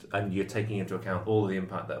trust, and you're taking into account all of the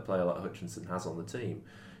impact that a player like Hutchinson has on the team.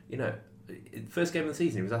 You know, first game of the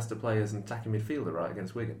season he was asked to play as an attacking midfielder, right,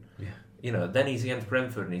 against Wigan. Yeah. You know, then he's against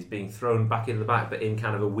Brentford and he's being thrown back in the back, but in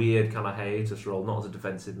kind of a weird kind of hiatus role, not as a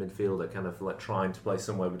defensive midfielder, kind of like trying to play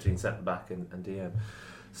somewhere between centre back and DM.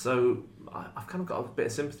 So I've kind of got a bit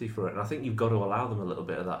of sympathy for it, and I think you've got to allow them a little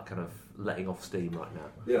bit of that kind of letting off steam right now.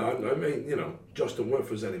 Yeah, I mean, you know, Josh don't work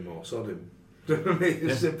for us anymore, sod him. Do you know what I mean?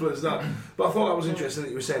 As simple as that. But I thought that was interesting that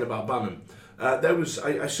you were saying about Bannon.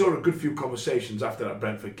 I saw a good few conversations after that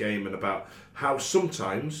Brentford game, and about how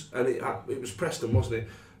sometimes, and it was Preston, wasn't it?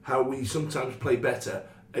 How we sometimes play better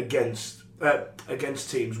against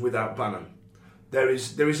teams without Bannon. There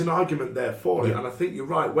is an argument there for it, and I think you're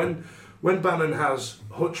right. When Bannon has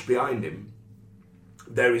Hutch behind him,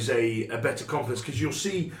 there is a better confidence, because you'll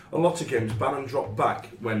see a lot of games Bannon drop back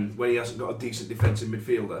when he hasn't got a decent defensive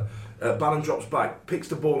midfielder. Bannon drops back, picks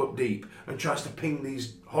the ball up deep and tries to ping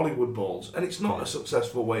these Hollywood balls, and it's not a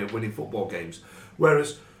successful way of winning football games.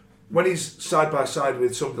 Whereas when he's side by side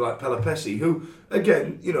with somebody like Pelopessi, who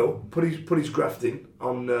again, you know, put his graft in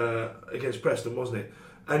on against Preston, wasn't it?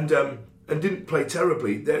 And didn't play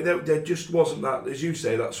terribly. There just wasn't that, as you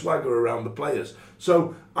say, that swagger around the players.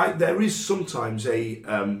 So there is sometimes a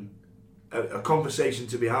conversation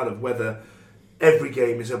to be had of whether every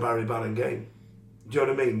game is a Barry Bannon game. Do you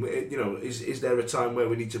know what I mean? Is there a time where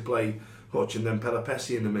we need to play Hutch and then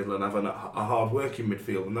Pelopessi in the middle and have a hard working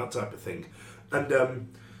midfield and that type of thing? And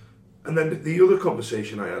then the other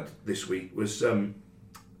conversation I had this week was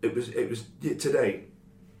it was today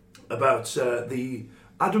about the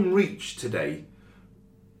Adam Reach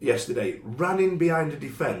yesterday ran in behind a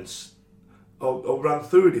defence or ran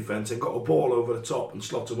through a defence and got a ball over the top and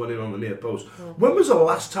slotted one in on the near post. When was the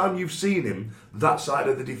last time you've seen him that side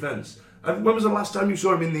of the defence? And when was the last time you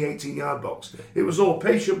saw him in the 18-yard box? It was all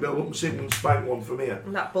patient build up and sit and spank one from here.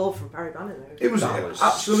 And that ball from Barry Bannon, though. It was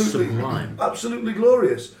absolutely sublime. Absolutely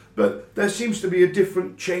glorious. But there seems to be a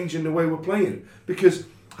different change in the way we're playing. Because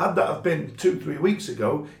had that have been 2-3 weeks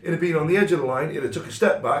ago, it'd have been on the edge of the line, it'd have took a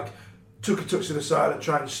step back, took a touch to the side and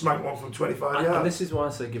tried and smack one from 25 yards. And this is why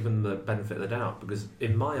I say give them the benefit of the doubt, because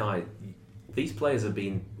in my eye, these players have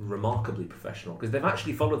been remarkably professional because they've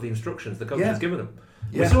actually followed the instructions the coach has given them.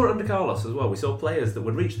 Yeah. We saw it under Carlos as well. We saw players that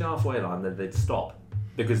would reach the halfway line and they'd stop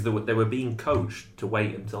because they were being coached to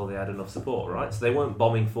wait until they had enough support, right? So they weren't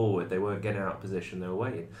bombing forward, they weren't getting out of position, they were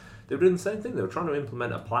waiting. They were doing the same thing. They were trying to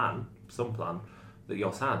implement a plan, some plan, that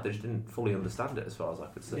Jos had. They just didn't fully understand it as far as I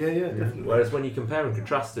could see. Yeah, definitely. Whereas when you compare and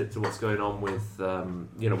contrast it to what's going on with,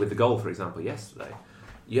 with the goal, for example, yesterday,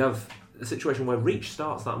 you have a situation where Reach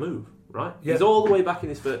starts that move, right? Yeah. He's all the way back in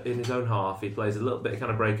his own half. He plays a little bit of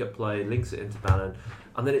kind of break-up play, links it into Bannon,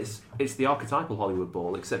 and then it's the archetypal Hollywood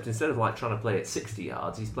ball, except instead of like trying to play it 60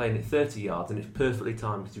 yards, he's playing it 30 yards, and it's perfectly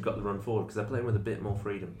timed because you've got the run forward because they're playing with a bit more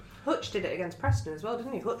freedom. Hutch did it against Preston as well,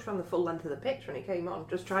 didn't he? Hutch ran the full length of the pitch when he came on,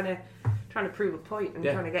 just trying to prove a point and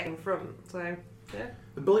trying to get in front. So, yeah.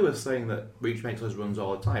 The Bully was saying that Reach makes those runs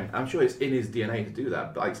all the time. I'm sure it's in his DNA to do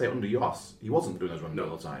that, but like say under Jos, he wasn't doing those runs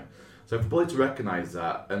all the time. So for Bully to recognise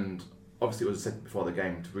that, and obviously it was said before the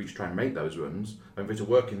game to Reach try and make those runs, and for it to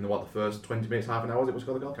work in the first 20 minutes, half an hour, it was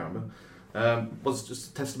got the goal, I can't remember, was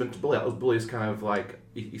just a testament to Bully. That was Bully's kind of like,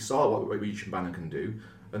 he saw what Reach and Bannon can do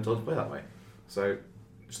and told him to play that way. So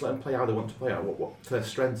just let them play how they want to play, what to their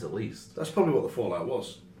strengths at least. That's probably what the fallout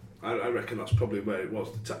was. I reckon that's probably where it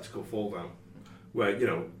was, the tactical fall down. Where,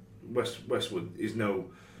 Westwood is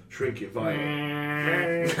no shrinking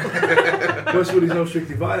violet. Westwood is no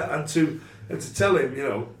shrinking violet. And to tell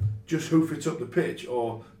him, just hoof it up the pitch,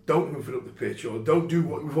 or don't hoof it up the pitch, or don't do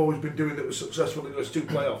what we've always been doing that was successful in those 2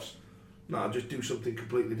 playoffs. No, just do something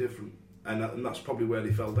completely different. And that's probably where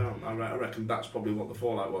they fell down. I reckon that's probably what the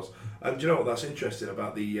fallout was. And do you know what? That's interesting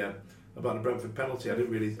about the Brentford penalty. I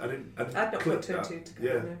didn't I'd not click put that. 2-2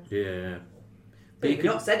 together. Yeah. But you've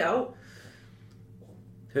not said out.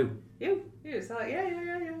 Who? You was like,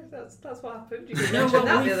 yeah. That's what happened. You didn't No, mention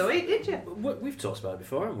well, that the other week, did you? We've talked about it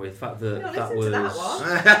before, haven't we? The fact that You don't that listen was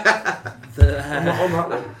to that one. On that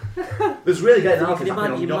one. There's really getting out Can you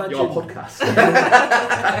on your imagine- podcast.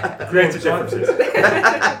 Creative differences.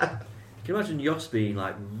 Can you imagine Jos being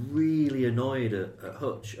like really annoyed at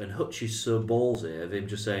Hutch, and Hutch is so ballsy of him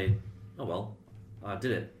just saying, "Oh well, I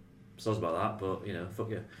did it. Sorry about that, but fuck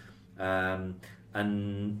you."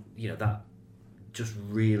 And that just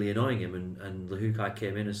really annoying him. And Luhukai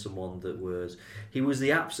came in as someone that was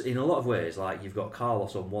in a lot of ways, like you've got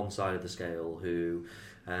Carlos on one side of the scale who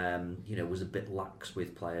was a bit lax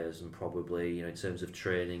with players, and probably in terms of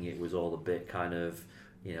training it was all a bit kind of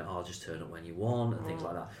I'll just turn up when you want and things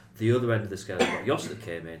like that. The other end of the scale, you've got Jos that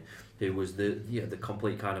came in, who was the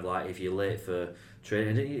complete kind of like, if you're late for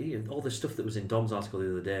training, all the stuff that was in Dom's article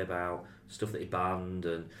the other day about stuff that he banned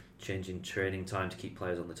and changing training time to keep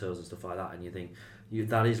players on their toes and stuff like that, and you think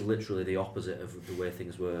that is literally the opposite of the way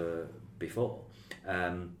things were before.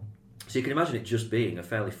 So you can imagine it just being a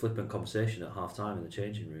fairly flippant conversation at half time in the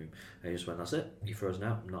changing room, and he just went, "That's it, you're frozen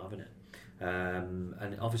out, I'm not having it."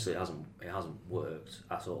 And obviously it hasn't worked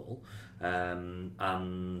at all.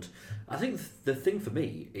 And I think the thing for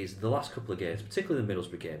me is the last couple of games, particularly the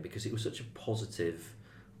Middlesbrough game, because it was such a positive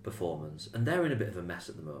performance, and they're in a bit of a mess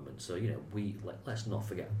at the moment. So let's not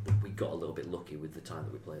forget that we got a little bit lucky with the time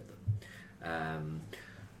that we played them.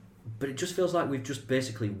 But it just feels like we've just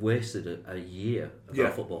basically wasted a year of our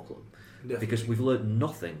football club. Definitely. Because we've learned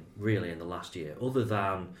nothing really in the last year, other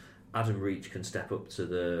than Adam Reach can step up to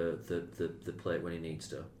the plate when he needs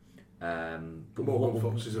to. But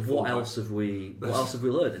what else have we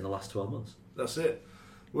learned in the last 12 months? That's it.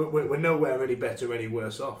 We're nowhere any better, any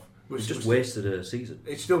worse off. We've just wasted a season.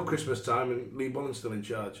 It's still Christmas time and Lee Bullen's still in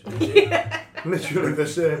charge. Literally the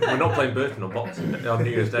same. We're not playing Burton on Boxing on New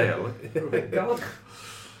Year's Day, are we? Oh my God.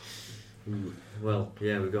 Well,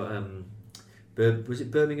 yeah, we've got. Was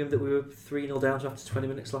it Birmingham that we were 3-0 down to after 20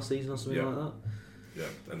 minutes last season or something like that?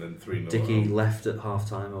 Yeah, and then 3-0. Dickey left at half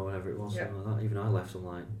time or whatever it was, Yeah. something like that. Even I left on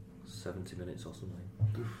like 70 minutes or something.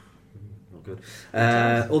 Not not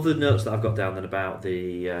good. Other notes that I've got down then about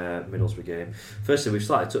the Middlesbrough game. Firstly, we've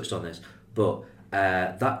slightly touched on this, but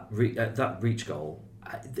that reach goal,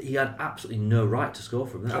 he had absolutely no right to score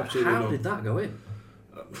from there. How did that go in?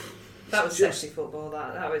 That was sexy football.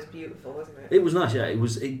 That was beautiful, wasn't it? It was nice, yeah.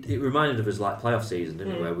 It reminded of us like playoff season,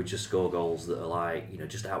 didn't it? Where we just score goals that are like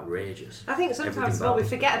just outrageous. I think sometimes we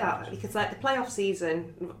forget about that because like the playoff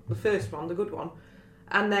season, the first one, the good one,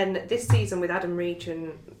 and then this season with Adam Reach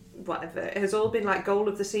and whatever, it has all been like goal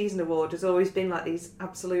of the season award. Has always been like these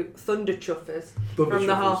absolute thunder chuffers from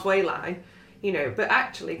the halfway line, But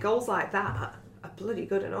actually, goals like that are bloody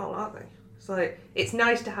good and all, aren't they? So it's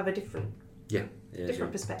nice to have a different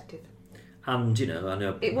perspective. And I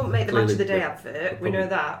know it wouldn't make the match of the day advert. We know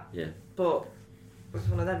that. Yeah. But it's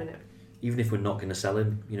one of them, innit? Even if we're not going to sell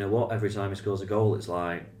him, you know what? Every time he scores a goal, it's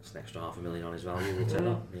like it's an extra $500,000 on his value. We'll take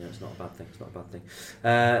that. It's not a bad thing. It's not a bad thing.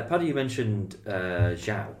 Paddy, you mentioned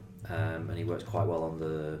Zhao, and he works quite well on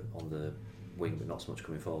the wing, but not so much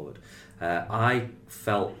coming forward. I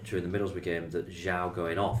felt during the Middlesbrough game that Zhao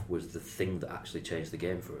going off was the thing that actually changed the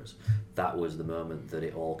game for us. That was the moment that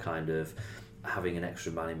it all kind of having an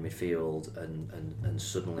extra man in midfield and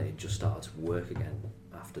suddenly it just started to work again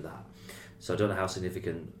after that. So I don't know how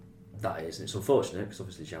significant that is, and it's unfortunate because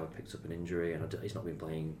obviously Zhao picked up an injury and he's not been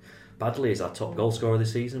playing badly. He's our top goal scorer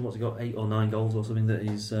this season. What's he got? 8 or 9 goals or something that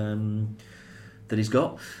he's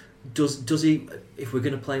got. Does he? If we're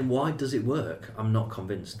going to play him wide, does it work? I'm not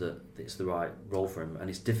convinced that it's the right role for him, and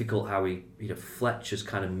it's difficult how he. Fletcher's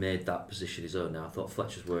kind of made that position his own now. I thought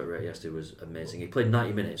Fletcher's work rate yesterday was amazing. He played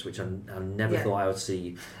 90 minutes, which I never thought I would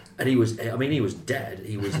see. And he was dead.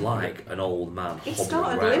 He was like an old man. He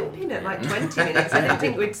started limping at like 20 minutes. I didn't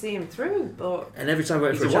think we'd see him through, but. And every time we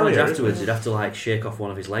went for a challenge afterwards, he'd have to like shake off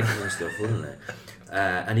one of his legs and stuff, wouldn't it?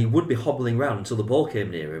 And he would be hobbling around until the ball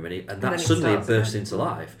came near him, and that suddenly burst into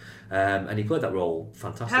life. And he played that role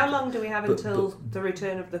fantastically. How long do we have until the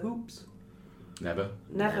return of the hoops? Never.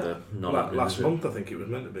 Last month, I think it was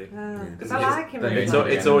meant to be. Because I like him.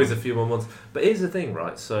 It's always a few more months. But here's the thing,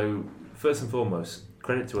 right? So, first and foremost,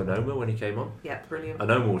 credit to Onoma when he came on. Yeah, brilliant.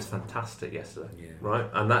 Onoma was fantastic yesterday, right?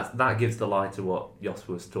 And that gives the lie to what Jos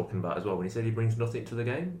was talking about as well when he said he brings nothing to the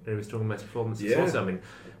game. And he was talking about his performance. Yeah. Also, I mean,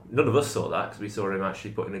 none of us saw that because we saw him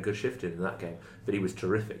actually putting a good shift in that game. But he was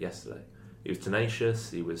terrific yesterday. He was tenacious.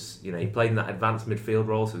 He was, he played in that advanced midfield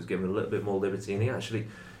role, so he was given a little bit more liberty. And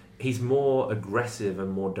he's more aggressive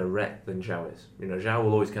and more direct than Zhao is. Zhao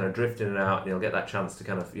will always kind of drift in and out, and he'll get that chance to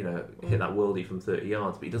kind of, hit that worldie from 30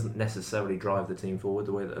 yards, but he doesn't necessarily drive the team forward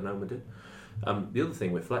the way that Onoma did. The other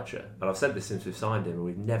thing with Fletcher, and I've said this since we've signed him, and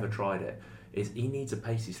we've never tried it, is he needs a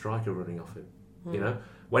pacey striker running off him.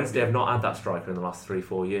 Wednesday have not had that striker in the last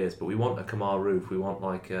 3-4 years, but we want a Kamal Roof, we want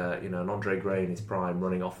an Andre Gray in his prime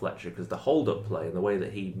running off Fletcher, because the hold-up play and the way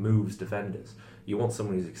that he moves defenders, you want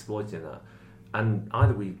someone who's exploiting that. And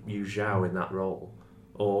either we use Zhao in that role,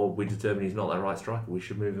 or we determine he's not that right striker, we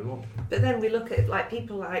should move him on. But then we look at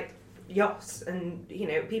people like Jos, and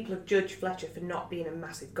people have judged Fletcher for not being a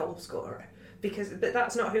massive goal scorer, but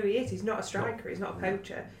that's not who he is. He's not a striker, he's not a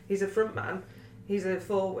poacher, he's a front man. He's a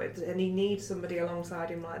forward, and he needs somebody alongside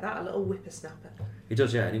him like that, a little whippersnapper. He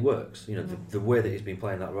does, yeah, and he works. The way that he's been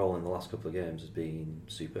playing that role in the last couple of games has been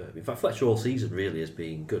superb. In fact, Fletcher all season really has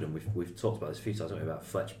been good, and we've talked about this a few times, haven't we, about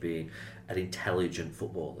Fletcher being an intelligent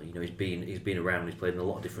footballer. He's been around. He's played in a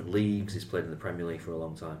lot of different leagues. He's played in the Premier League for a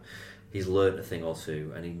long time. He's learnt a thing or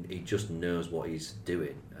two, and he just knows what he's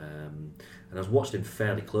doing. And I was watching him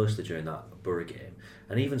fairly closely during that Borough game.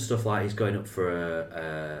 And even stuff like he's going up for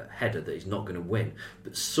a header that he's not going to win,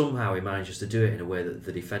 but somehow he manages to do it in a way that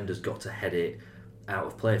the defender's got to head it out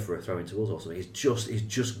of play for a throw into us or something. He's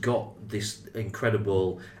just got this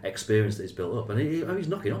incredible experience that he's built up, and he's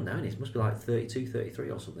knocking on now, and he must be like 32, 33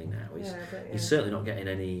 or something now. He's certainly not getting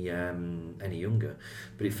any younger,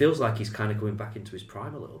 but it feels like he's kind of going back into his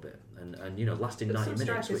prime a little bit, and lasting but 90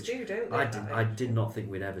 minutes. Which don't they? I did not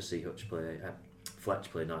think we'd ever see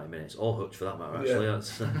Fletch played 90 minutes, or Hutch for that matter, actually.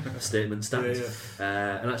 That's a statement stands.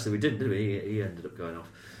 And actually we didn't, did we? He ended up going off.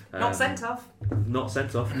 Not sent off. Not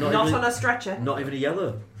sent off. Not even, on a stretcher. Not even a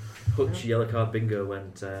yellow. Hutch yellow card bingo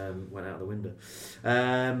went out the window.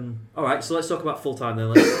 Alright, so let's talk about full time then.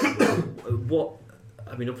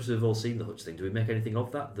 Obviously we've all seen the Hutch thing. Do we make anything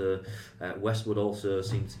of that? The Westwood also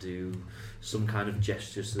seemed to do some kind of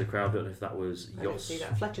gestures to the crowd. I don't know if that was I didn't see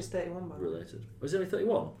that. Fletcher's 31 man. related. Was he only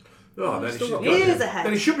 31? Oh,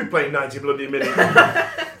 then he should be playing 90 bloody minutes.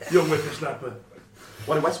 Young whippersnapper.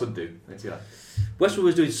 What did Westwood do? Let's see that. Westwood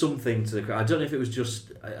was doing something to the crowd. I don't know if it was just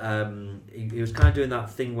he was kind of doing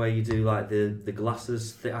that thing where you do like the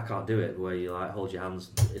glasses thing. I can't do it, where you like hold your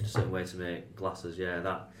hands in a certain way to make glasses. Yeah,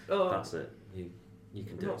 that's it. You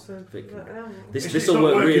can do Not it. so- Vic can- no. This will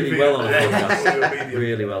work really well on a podcast.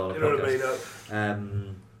 Really well on a You know what I podcast.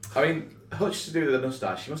 mean? I mean, Hutch to do with the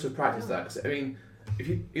moustache, he must have practiced that. 'Cause, I mean, if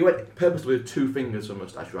you went purposely with 2 fingers for a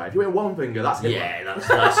moustache, right? If you went 1 finger, that's Hitler. Yeah, that's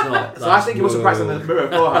not. So I think he must have practiced in the mirror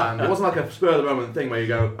beforehand. It wasn't like a spur of the moment thing where you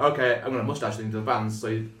go, okay, I'm going to moustache things to the fans so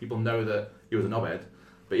people know that he was a knobhead.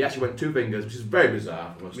 But he actually went 2 fingers, which is very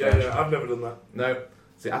bizarre for a moustache. Yeah, I've never done that. No.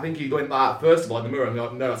 See, I think he went like that first of all in the mirror and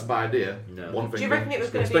go, no, that's a bad idea. No. 1 finger. Do you reckon it was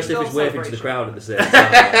going to be Especially if a he's goal waving to the celebration? crowd at the same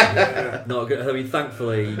time. Not good. I mean,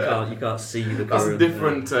 thankfully you can't see the. That's a current,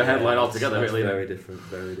 different headline altogether, that's really. Very different.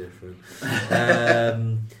 Very different.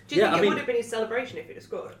 Do you think it would have been his celebration if he'd have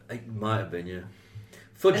scored? It might have been, yeah.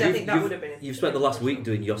 Fudge, And I think that would have been you've spent the last week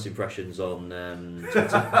doing Yoss impressions on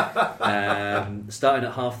Twitter. Starting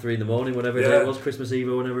at 3:30 in the morning, whatever day it was, Christmas Eve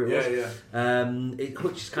or whenever it was.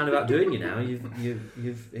 Hutch is kind of outdoing you now. He's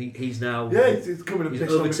now. Yeah, it's coming and He's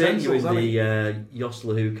pissed on my overtaken you in pencils, hasn't he? the Yoss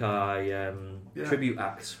Lahukai tribute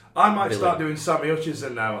act. I might Billy. start doing Sammy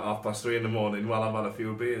Hutchinson now at 3:30 in the morning while I've had a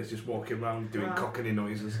few beers, just walking around doing Wow. cockney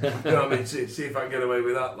noises. You know what I mean? See if I can get away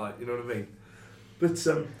with that, like, you know what I mean?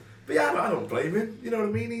 But yeah, I don't blame him. You know what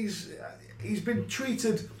I mean? He's been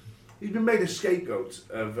treated. He's been made a scapegoat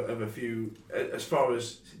of a few as far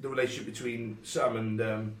as the relationship between Sam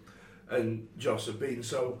and Joss have been.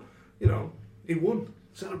 So, you know, he won.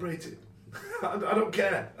 Celebrate it. I don't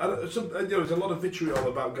care. There's a lot of vitriol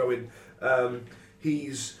about going.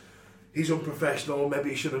 He's unprofessional.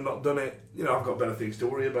 Maybe he should have not done it. You know, I've got better things to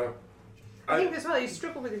worry about. I think as well, he's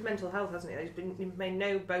struggled with his mental health, hasn't he? He's made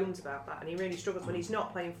no bones about that, and he really struggles when he's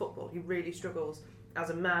not playing football. He really struggles as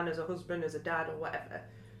a man, as a husband, as a dad, or whatever.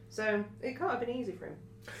 So it can't have been easy for him.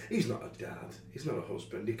 He's not a dad. He's not a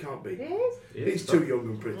husband. He can't be. He is. He's too young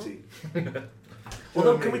and pretty.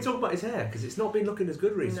 Although, can we talk about his hair? Because it's not been looking as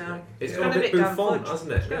good recently. No. It's It's gone a gone a bit bit Dan bouffon, Fudge.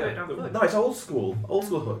 hasn't it? It's gone a bit Dan Fudge. No, it's old school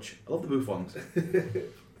Hutch. I love the bouffons.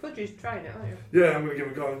 Fudge is trying it, aren't you? Yeah, I'm going to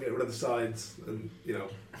give a go and get rid of the sides, and you know.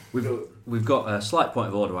 We've got a slight point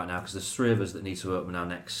of order right now because there's 3 of us that need to open our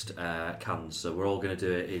next cans, so we're all going to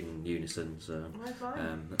do it in unison. So Where's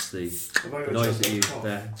mine? that's the Have I got noise a that you cough?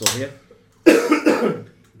 there. It's all here,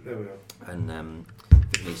 There we go. and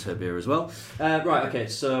Vic needs her beer as well. Right, okay.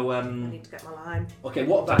 So I need to get my lime. okay,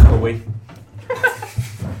 what Back about? away.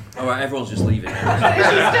 All right, everyone's just leaving. Is he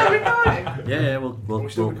still recording? Yeah, Are we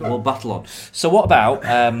still recording? we'll battle on. So what about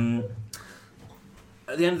at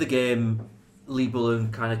the end of the game, Lee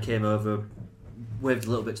Bullen kind of came over, waved a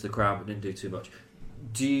little bit to the crowd, but didn't do too much.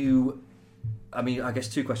 I mean, I guess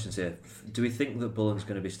 2 questions here. Do we think that Bullen's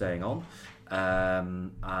going to be staying on?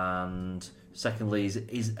 And secondly, is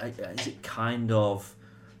it kind of,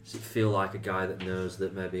 does it feel like a guy that knows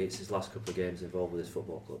that maybe it's his last couple of games involved with his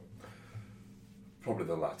football club? Probably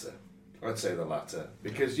the latter. I'd say the latter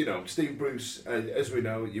because you know Steve Bruce, as we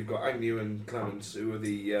know, you've got Agnew and Clements who are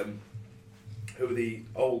the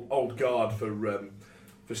old guard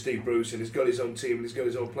for Steve Bruce, and he's got his own team and he's got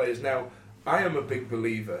his own players. Now, I am a big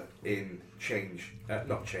believer in change,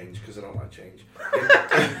 not change because I don't like change.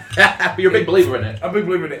 But you're a big believer in it. I'm a big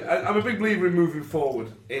believer in it. I'm a big believer in moving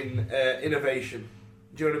forward, in innovation.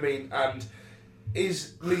 Do you know what I mean? And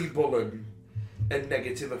is Lee Bullen a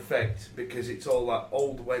negative effect because it's all that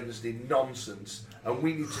old Wednesday nonsense and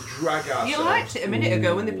we need to drag ourselves? You liked it a minute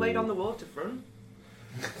ago when they played on the waterfront.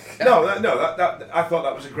 No, that I thought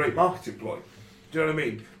that was a great marketing ploy. Do you know what I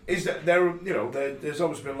mean? Is that there's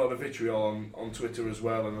always been a lot of vitriol on Twitter as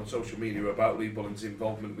well and on social media about Lee Bullen's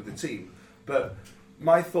involvement with the team, but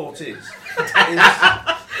my thought is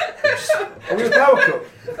are we a power cup?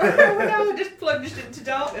 Now we're just plunged into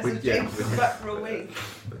darkness and Yeah. James is back for a week.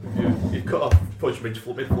 You've cut off Fudge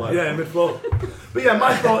mid-flight. Yeah, mid-flow. But yeah,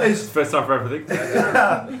 my thought is First time for everything.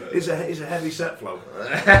 it's a heavy set flow.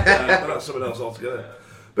 But that's something else altogether.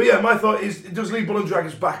 But yeah, my thought is, does Lee Bullen drag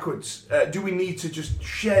us backwards? Do we need to just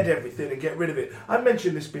shed everything and get rid of it? I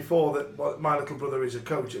mentioned this before, that my little brother is a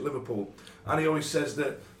coach at Liverpool, and he always says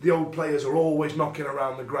that the old players are always knocking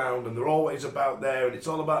around the ground and they're always about there, and it's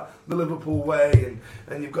all about the Liverpool way,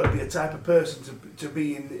 and you've got to be a type of person to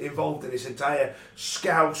be involved in this entire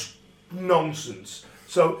scouse nonsense.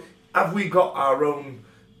 So have we got our own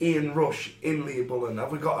Ian Rush in Lee Bullen?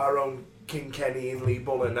 Have we got our own King Kenny in Lee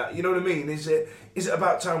Bullen? You know what I mean? Is it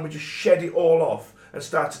about time we just shed it all off and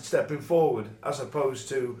started stepping forward, as opposed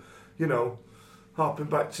to, you know, harping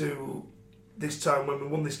back to this time when we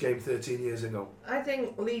won this game 13 years ago? I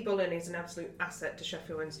think Lee Bullen is an absolute asset to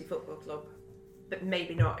Sheffield Wednesday Football Club. but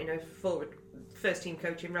maybe not in a forward first team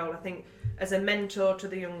coaching role. I think as a mentor to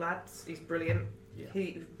the young lads, he's brilliant. Yeah.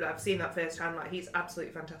 I've seen that firsthand. Like, he's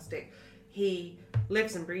absolutely fantastic. He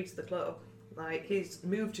lives and breathes the club. Like, he's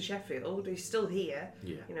moved to Sheffield. He's still here.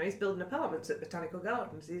 Yeah. You know, he's building apartments at Botanical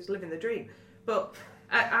Gardens. He's living the dream. But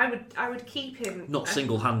I would keep him Not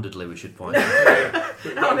single-handedly, we should point out.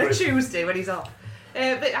 on a Tuesday when he's off.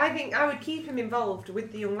 But I think I would keep him involved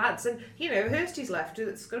with the young lads. And, you know, Hursty's left.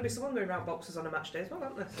 There's going to be someone going around boxes on a match day as well,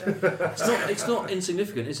 aren't there? So. It's not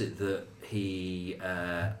insignificant, is it, that he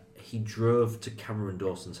drove to Cameron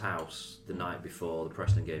Dawson's house the night before the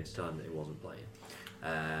Preston game to tell him that he wasn't playing.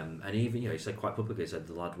 And even, he said quite publicly, he said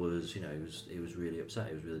the lad was, he was really upset,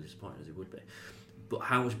 he was really disappointed, as he would be. But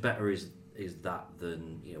how much better is that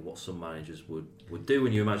than what some managers would do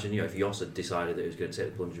when you imagine if Yoss had decided that he was going to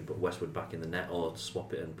take the plunge and put Westwood back in the net, or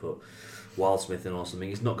swap it and put Wildsmith in or something?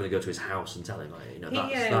 He's not going to go to his house and tell him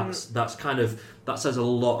that's kind of, that says a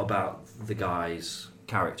lot about the guy's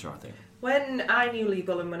character, I think. When I knew Lee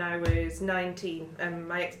Bullen when I was 19, and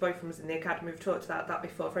my ex-boyfriend was in the academy, we've talked about that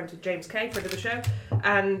before, friends with James Kay, friend of the show,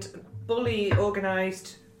 and Bully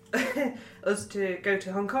organised us to go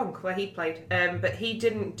to Hong Kong where he played, but he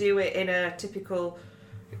didn't do it in a typical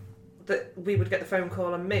that we would get the phone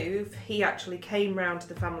call and move. He actually came round to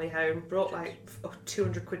the family home, brought like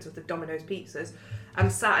 200 quid worth of Domino's pizzas,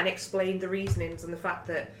 and sat and explained the reasonings and the fact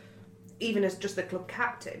that even as just the club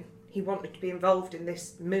captain, he wanted to be involved in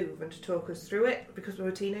this move and to talk us through it, because we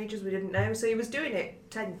were teenagers, we didn't know. So he was doing it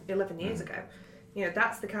 10, 11 years ago.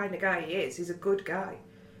 That's the kind of guy he is. He's a good guy.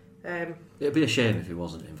 It'd be a shame if he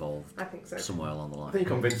wasn't involved. I think so. Somewhere along the line. I think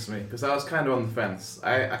he convinced me, because I was kind of on the fence.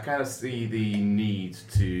 I kind of see the need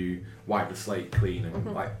to wipe the slate clean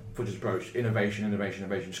and like Fudge's approach, innovation,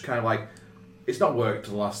 just kind of like, it's not worked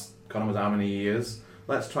for the last God knows how many years.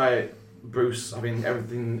 Let's try it. Bruce having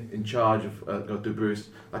everything in charge of go through Bruce,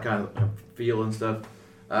 that kind of feel and stuff.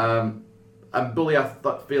 And Bully, I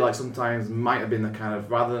feel like sometimes might have been the kind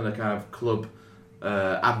of, rather than a kind of club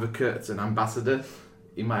advocate and ambassador,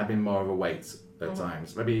 he might have been more of a weight at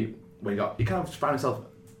times. Maybe when he kind of found himself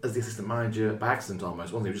as the assistant manager by accident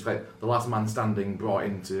almost, wasn't he? Just like the last man standing, brought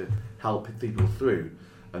in to help people through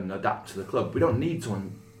and adapt to the club. We don't need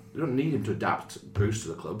him to adapt Bruce to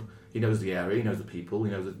the club. He knows the area, he knows the people,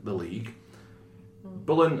 he knows the league.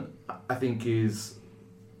 Bullen, I think, is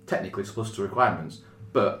technically supposed to requirements,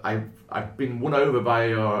 but I've been won over by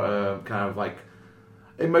your kind of like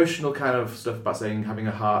emotional kind of stuff about saying having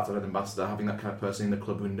a heart and an ambassador, having that kind of person in the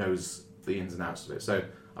club who knows the ins and outs of it. So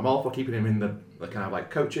I'm all for keeping him in the kind of like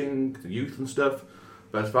coaching, the youth and stuff.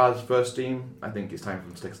 But as far as first team, I think it's time for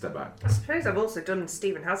him to take a step back. I suppose I've also done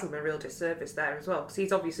Stephen Haslam a real disservice there as well, because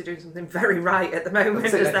he's obviously doing something very right at the moment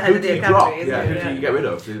as the head of the academy. Who do you get rid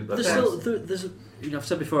of? There's I've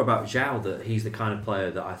said before about Zhao that he's the kind of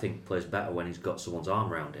player that I think plays better when he's got someone's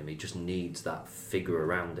arm around him. He just needs that figure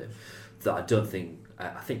around him that I don't think.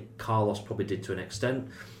 I think Carlos probably did to an extent.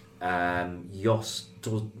 Yoss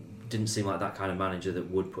didn't seem like that kind of manager that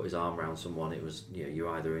would put his arm around someone. It was you're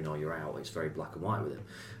either in or you're out. It's very black and white with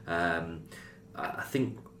him. I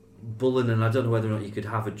think Bullen, and I don't know whether or not you could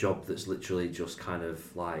have a job that's literally just kind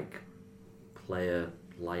of like player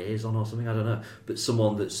liaison or something. I don't know, but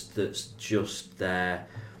someone that's just there.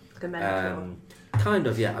 Kind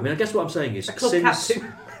of, yeah. I mean, I guess what I'm saying is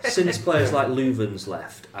since players like Leuven's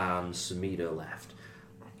left and Semedo left,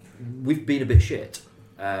 we've been a bit shit.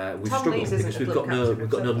 We've struggled because we've got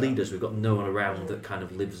no leaders, we've got no one around that kind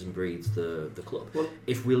of lives and breathes the club. Well,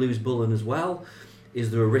 if we lose Bullen as well,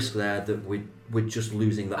 is there a risk there that we're just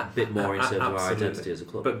losing that bit more in terms of our identity as a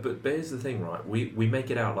club? But here's the thing, right? We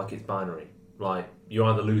make it out like it's binary. Like, you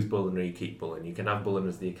either lose Bullen or you keep Bullen. You can have Bullen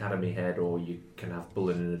as the academy head, or you can have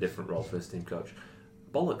Bullen in a different role, first team coach.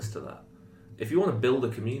 Bollocks to that. If you want to build a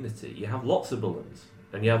community, you have lots of Bullens.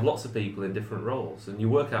 And you have lots of people in different roles, and you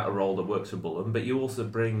work out a role that works for Bullen, but you also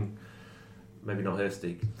bring, maybe not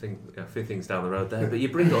Hursty, a few things down the road there, but you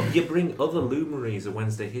bring other luminaries of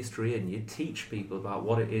Wednesday history in. You teach people about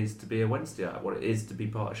what it is to be a Wednesdayite, what it is to be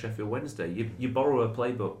part of Sheffield Wednesday. You borrow a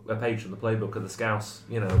page from the playbook of the Scouse,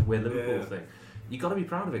 we're Liverpool thing. You've got to be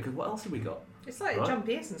proud of it, because what else have we got? It's like John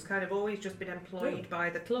Pearson's kind of always just been employed by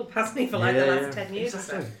the club, hasn't he, for the last 10 years or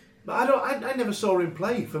so. But I never saw him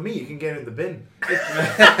play. For me, you can get in the bin.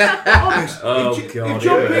 Honest. If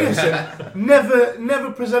John Pearson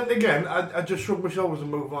never present again, I'd just shrug my shoulders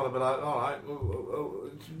and move on and be like, all right,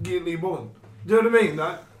 get Lee Bullen. Do you know what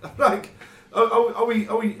I mean?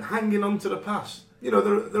 Are we hanging on to the past? There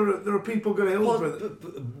are people going to Hillsborough.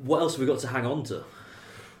 What else have we got to hang on to?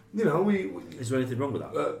 You know, Is there anything wrong with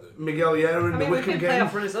that? Miguel Yera and I the mean, we Wickham can game.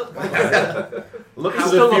 playoff runners up. Look He's to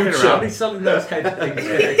still the looking future. around. He's selling those head things.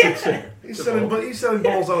 He's selling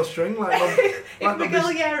balls on a string like If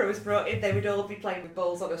Miguel Yera was brought in, they would all be playing with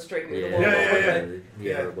balls on a string. With the wall.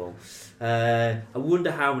 Terrible. I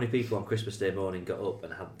wonder how many people on Christmas Day morning got up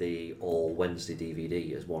and had the All Wednesday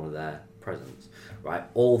DVD as one of their presents. Right,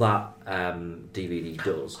 all that DVD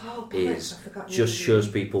does is just shows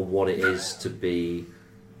people what it is to be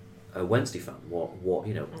a Wednesday fan. What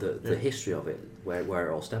you know, the history of it, where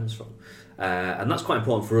it all stems from, and that's quite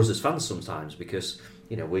important for us as fans sometimes because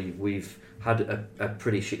you know we've had a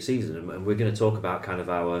pretty shit season, and we're going to talk about kind of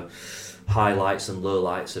our highlights and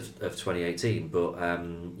lowlights of 2018. But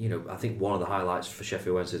you know, I think one of the highlights for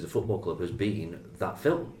Sheffield Wednesday as a football club has been that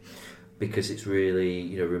film, because it's really,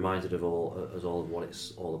 you know, reminded of all of what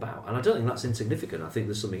it's all about. And I don't think that's insignificant. I think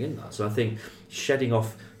there's something in that. So I think shedding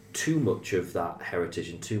off too much of that heritage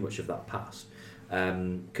and too much of that past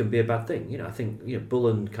can be a bad thing. You know, I think, you know,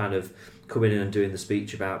 Bullen kind of coming in and doing the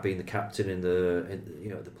speech about being the captain in the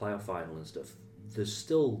playoff final and stuff. There's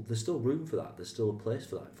still room for that. There's still a place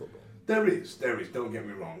for that in football. There is. Don't get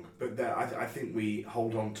me wrong, but I think we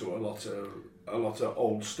hold on to a lot of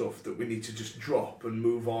old stuff that we need to just drop and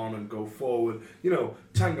move on and go forward. You know,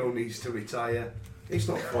 Tango needs to retire. It's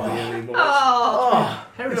not funny anymore.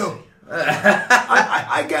 Heresy.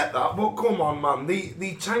 I get that, but come on, man.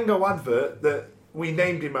 The Tango advert that we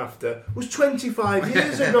named him after was 25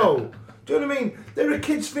 years ago. Do you know what I mean? There are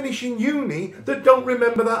kids finishing uni that don't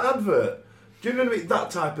remember that advert. Do you know what I mean?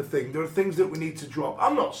 That type of thing. There are things that we need to drop.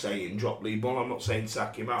 I'm not saying drop Lee Bull. I'm not saying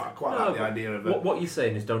sack him out. I quite like the idea of it. What you're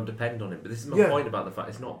saying is don't depend on him. But this is my point about the fact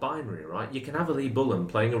it's not binary, right? You can have a Lee Bullen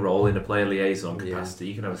playing a role in a player liaison capacity.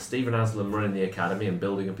 You can have a Stephen Aslam running the academy and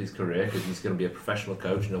building up his career because he's going to be a professional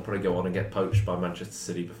coach and he'll probably go on and get poached by Manchester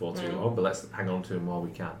City before too long. But let's hang on to him while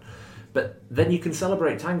we can. But then you can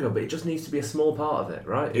celebrate Tango, but it just needs to be a small part of it,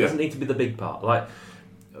 right? It doesn't need to be the big part. Like,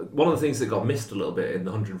 one of the things that got missed a little bit in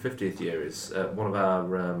the 150th year is one of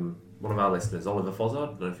our listeners, Oliver Fozzard, I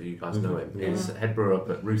don't know if you guys know him, his head brewer up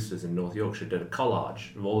at Roosters in North Yorkshire did a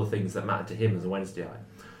collage of all the things that mattered to him as a Wednesdayite.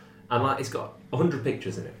 And like, it's got 100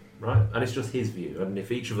 pictures in it, right? And it's just his view. And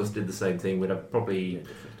if each of us did the same thing, we'd have probably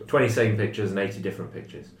 20 same pictures and 80 different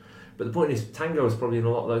pictures. But the point is, Tango is probably in a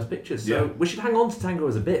lot of those pictures. So we should hang on to Tango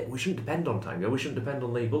as a bit. We shouldn't depend on Tango. We shouldn't depend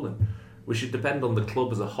on Lee Bullen. We should depend on the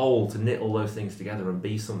club as a whole to knit all those things together and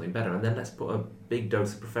be something better. And then let's put a big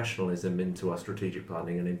dose of professionalism into our strategic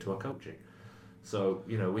planning and into our coaching. So,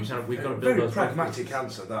 you know, we've got to build very those pragmatic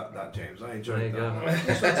references. answer, that James. I enjoyed There you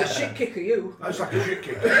that. That's a shit kick of you. That's like a shit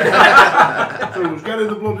kick. Fools, get in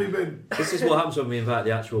the bloody bin. This is what happens when we invite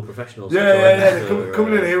the actual professionals. Yeah.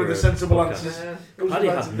 Coming in here with the sensible answers. Paddy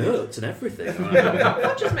had notes and everything.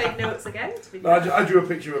 I've just made notes again, to be No, I drew a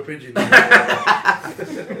picture of a pigeon.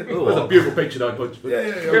 Oh, That's a beautiful picture, though, Punch.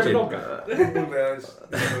 Pigeon.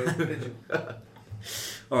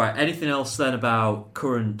 all right. Anything else then about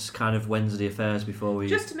current kind of Wednesday affairs before we?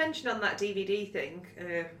 Just to mention on that DVD thing,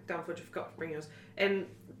 Dan Fudge, I forgot to bring yours.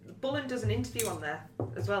 Bullen does an interview on there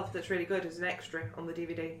as well that's really good as an extra on the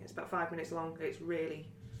DVD. It's about 5 minutes long. It's really...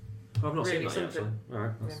 I've not really seen that yet, something. actually. All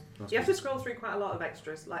right. That's You have to scroll through quite a lot of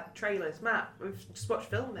extras, like trailers. Matt, we've just watched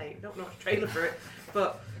film, mate. We don't know a trailer for it.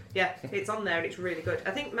 But yeah, it's on there and it's really good.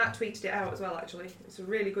 I think Matt tweeted it out as well, actually. It's a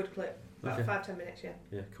really good clip. About 5-10 minutes,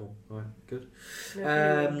 Yeah, cool. All right, good.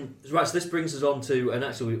 No, Right, so this brings us on to, and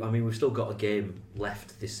actually, I mean, we've still got a game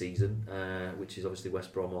left this season, which is obviously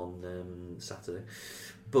West Brom on Saturday.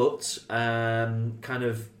 But kind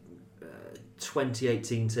of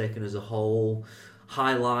 2018 taken as a whole,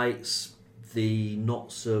 highlights, the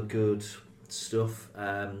not so good stuff.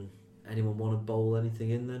 Anyone want to bowl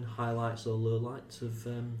anything in then? Highlights or lowlights of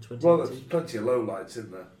 2018? Well, there's plenty of lowlights,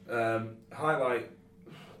 isn't there? Highlight,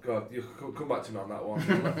 God, you come back to me on that one.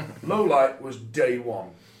 Lowlight was day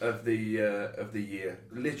one of the year.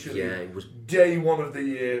 Literally, yeah, it was day one of the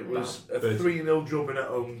year was a 3-0 drubbing at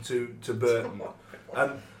home to Burton,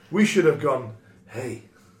 and we should have gone, hey,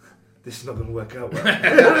 this is not going to work out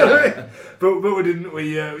well. but we didn't.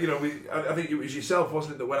 I think it was yourself,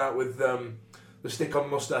 wasn't it, that went out with the stick-on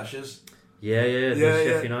moustaches. Yeah.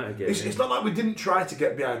 Sheffield United game. It's not like we didn't try to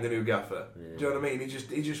get behind the new gaffer. Yeah. Do you know what I mean?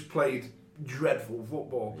 He just played dreadful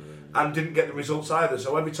football and didn't get the results either.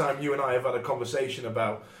 So every time you and I have had a conversation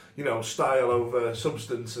about, you know, style over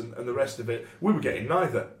substance and the rest of it, we were getting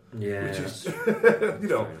neither. Yeah. Which is, you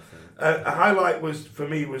know, a highlight was for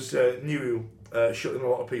me was New shutting a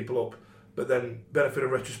lot of people up. But then, benefit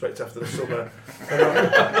of retrospect after the summer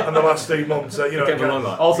and the last 3 months, you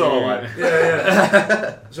know. Also, all right.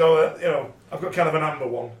 Yeah. So, you know, I've got kind of an amber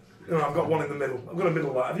one. No, I've got one in the middle. I've got a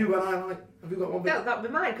middle light. Have you got an highlight? Have you got one? No, that'll be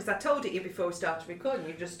mine because I told it you before we started recording.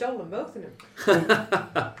 You've just stolen both of them.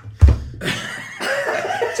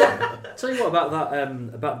 Tell you what about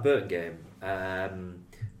that Burton game,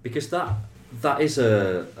 because that is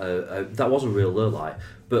that was a real low light,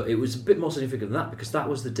 but it was a bit more significant than that because that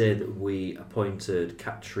was the day that we appointed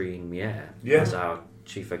Catherine Mier as our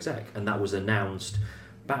chief exec, and that was announced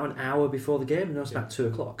about an hour before the game, and that was about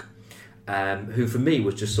 2:00. Who for me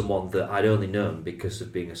was just someone that I'd only known because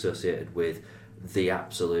of being associated with the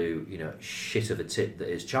absolute shit of a tip that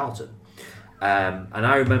is Charlton. And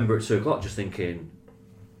I remember at 2:00 just thinking,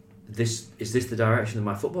 is this the direction that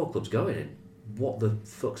my football club's going in? What the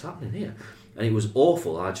fuck's happening here? And it was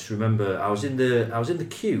awful. I just remember I was in the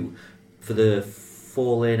queue for the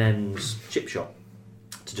Four Lane Ends chip shop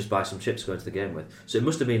to just buy some chips to go into the game with. So it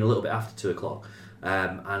must have been a little bit after 2:00.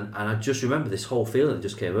 And I just remember this whole feeling that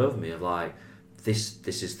just came over me of like, this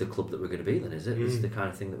is the club that we're going to be then, is it? This is the kind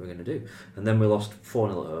of thing that we're going to do. And then we lost 4-0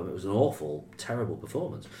 at home. It was an awful, terrible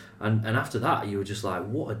performance. And after that, you were just like,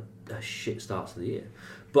 what a shit start to the year.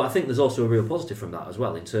 But I think there's also a real positive from that as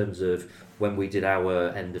well, in terms of when we did our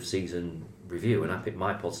end of season review, and I picked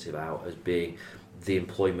my positive out as being the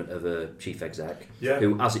employment of a chief exec,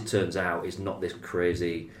 who, as it turns out, is not this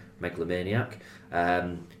crazy megalomaniac.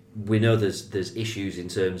 We know there's issues in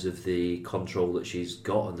terms of the control that she's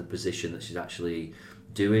got and the position that she's actually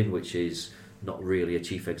doing, which is not really a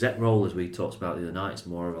chief exec role, as we talked about the other night. It's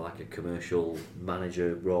more of like a commercial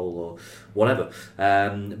manager role or whatever.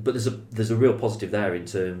 But there's a real positive there in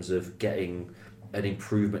terms of getting an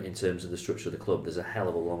improvement in terms of the structure of the club. There's a hell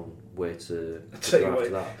of a long way to go after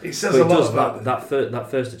that. It says a lot about that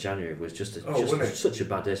 1st of January was just such a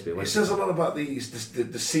bad day to be away. It says a lot about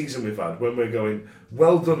the season we've had when we're going,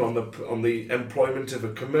 well done on the employment of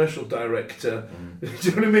a commercial director. Do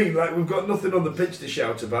you know what I mean? Like, we've got nothing on the pitch to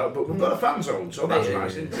shout about, but we've got a fan zone, so that's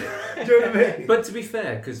nice, isn't it? Do you know what I mean? But to be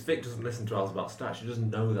fair, because Vic doesn't listen to us about stats, she doesn't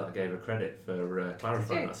know that I gave her credit for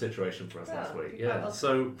clarifying that situation for us last week. Yeah,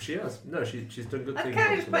 so she has. No, she's done good things. I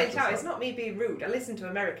kind of just point out, it's not me being rude. I listen to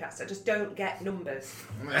Americast. I just don't get numbers.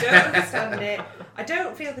 I don't understand it. I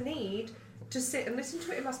don't feel the need to sit and listen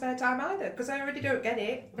to it in my spare time either, because I already don't get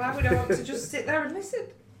it. Why would I want to just sit there and listen?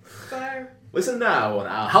 So listen now on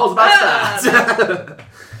our How's About Stats.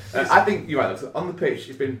 I think you're right. On the pitch,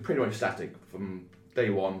 it's been pretty much static from day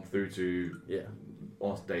one through to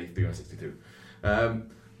almost day 362.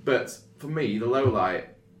 But for me, the low light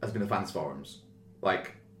has been the fans forums.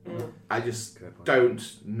 Like, I just don't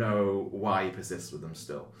know why he persists with them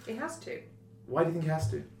still. he has to. Why do you think he has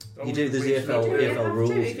to? You do, there's You do, you EFL have rules.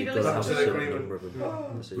 to, if you You've don't got to have a listen to certain the number of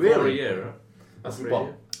them. For Really? a year, right? That's Really?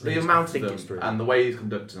 what the amount of them and the way he's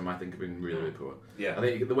conducted them, I think, have been really, really poor. Yeah. I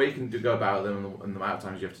think the way you can go about them and the amount of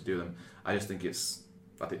times you have to do them, I think it's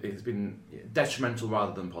been detrimental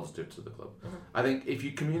rather than positive to the club. I think if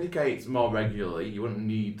you communicate more regularly, you wouldn't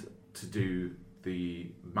need to do the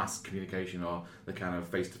mass communication or the kind of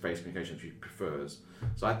face-to-face communication that he prefers.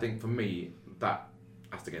 So I think for me, that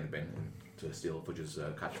has to get in the bin, to steal Fudge's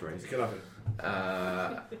catchphrase. You can have it.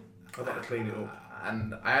 I'd like to clean it up.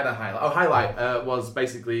 And I had a highlight. Highlight was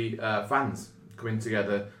basically fans coming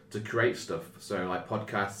together to create stuff. So like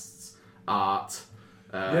podcasts, art,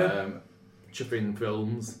 chuffing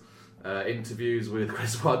films, interviews with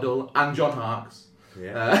Chris Waddle and John Harkes.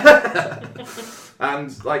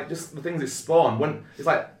 And like just the things it spawned. When it's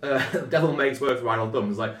like devil makes work for idle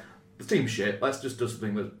thumbs. Like, the team's shit. Let's just do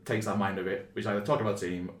something that takes our mind of it, which either talk about the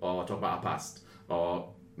team or talk about our past, or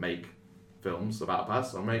make films about our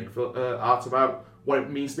past, or make art about what it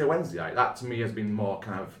means to be a Wednesday night. That to me has been more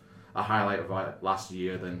kind of a highlight of last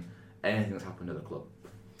year than anything that's happened at the club.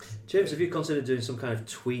 James, have you considered doing some kind of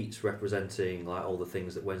tweets representing like all the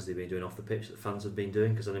things that Wednesday have been doing off the pitch that fans have been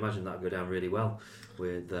doing? Because I imagine that would go down really well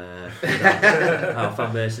with our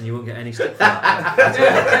fan base, and you won't get any stick for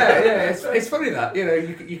that. It's funny that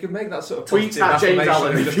you can make that sort of Tweet at James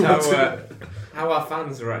Allen if you want to. How our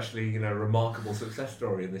fans are actually a remarkable success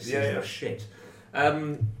story in this season of shit.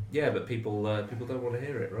 But people don't want to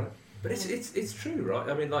hear it, right? But it's true, right?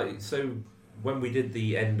 I mean, like, so when we did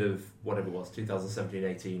the end of whatever it was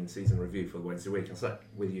 2017-18 season review for the Wednesday week, I sat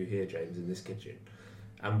with you here, James, in this kitchen,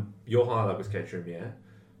 and your highlight was Catherine Mier.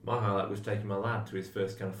 My highlight was taking my lad to his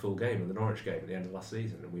first kind of full game in the Norwich game at the end of last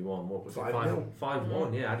season, and we won. What was it?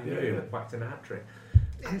 5-1. Yeah, I didn't know, whacked in a hat trick.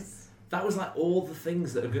 Yes. That was like all the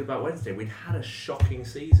things that are good about Wednesday. We'd had a shocking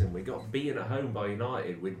season. We got beaten at home by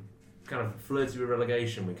United. We'd kind of flirted with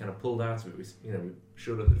relegation. We kind of pulled out of it. We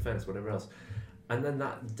shored up the defence, whatever else. And then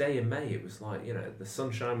that day in May, it was like, the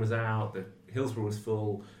sunshine was out, the Hillsborough was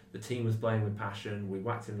full, the team was playing with passion, we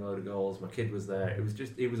whacked in a load of goals, my kid was there.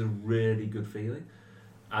 It was a really good feeling.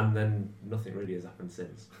 And then nothing really has happened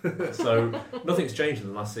since. So nothing's changed in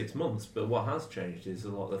the last 6 months, but what has changed is a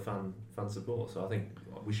lot of the fan support. So I think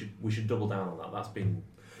we should double down on that. That's been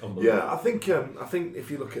unbelievable. Yeah, I think if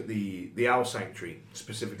you look at the Owl Sanctuary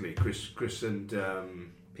specifically, Chris and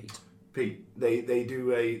Pete,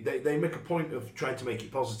 they make a point of trying to make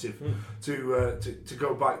it positive, to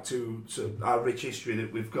go back to our rich history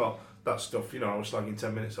that we've got. That stuff, I was slagging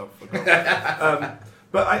 10 minutes off.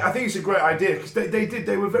 But I think it's a great idea because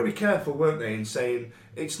they were very careful, weren't they, in saying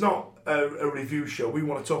it's not a review show. We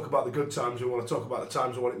want to talk about the good times. We want to talk about the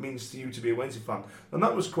times and what it means to you to be a Wednesday fan. And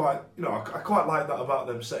that was quite, I quite like that about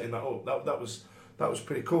them setting that up. That was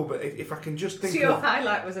pretty cool. But if I can just think, so your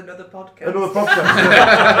highlight was another podcast. Another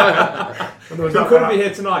podcast. You couldn't be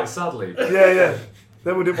here tonight, sadly. Yeah.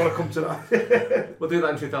 Then we didn't want to come to that. We'll do that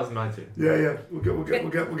in 2019. Yeah. We'll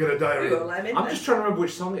get a diary. I'm just trying to remember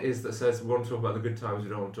which song it is that says we want to talk about the good times, we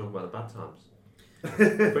don't want to talk about the bad times.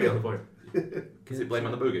 Put you on the point. Is it Blame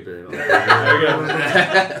on the Boogie? There we go.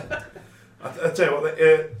 I'll tell you what,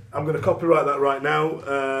 I'm going to copyright that right now.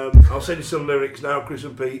 I'll send you some lyrics now, Chris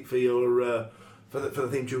and Pete, for your for the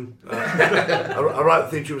theme tune. I'll write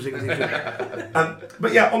the theme tune, sing the theme tune.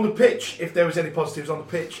 But yeah, on the pitch, if there was any positives on the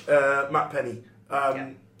pitch, Matt Penny.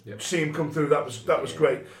 See him come through. That was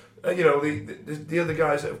great. The other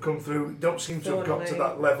guys that have come through don't seem to have got to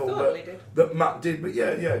that level that Matt did. But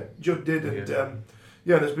Judd did, and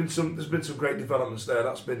there's been some great developments there.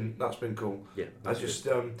 That's been cool. Yeah, I just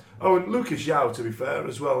and Lucas Yao, to be fair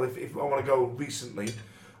as well. If I want to go recently,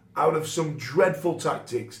 out of some dreadful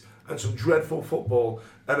tactics and some dreadful football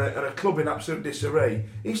and a club in absolute disarray,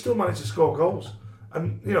 he still managed to score goals.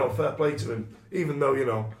 And fair play to him, even though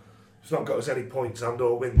he's not got us any points and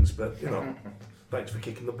or wins, but thanks for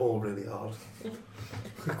kicking the ball really hard.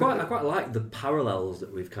 I quite like the parallels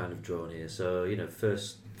that we've kind of drawn here. So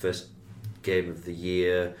first game of the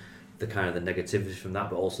year, the kind of the negativity from that,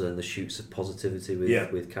 but also then the shoots of positivity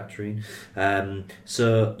with Katrine.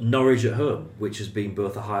 So Norwich at home, which has been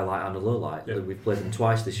both a highlight and a low light. Yeah. We've played them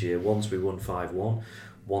twice this year. Once we won 5-1.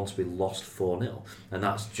 Once we lost 4-0, and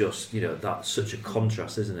that's just that's such a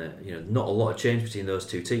contrast, isn't it? Not a lot of change between those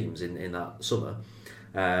two teams in that summer,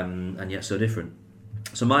 and yet so different.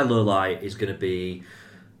 So my low light is going to be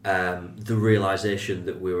the realisation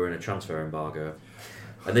that we were in a transfer embargo,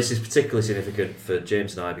 and this is particularly significant for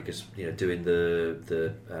James and I because doing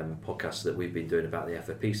the podcast that we've been doing about the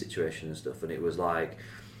FFP situation and stuff, and it was like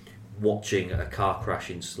watching a car crash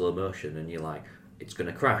in slow motion, and you're like, it's going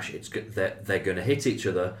to crash. They're going to hit each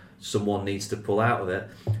other. Someone needs to pull out of it.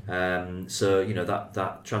 So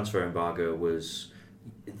that transfer embargo was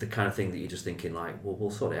the kind of thing that you're just thinking like, well,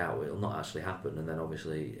 we'll sort it out. It'll not actually happen, and then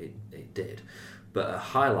obviously it did. But a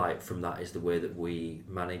highlight from that is the way that we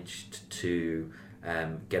managed to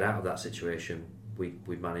get out of that situation. We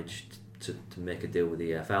managed to make a deal with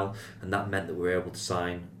the EFL, and that meant that we were able to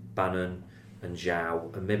sign Bannon and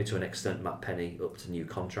Zhao, and maybe to an extent Matt Penny, up to new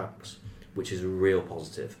contracts, which is a real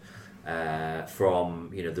positive from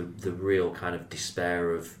the real kind of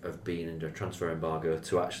despair of being under a transfer embargo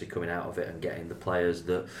to actually coming out of it and getting the players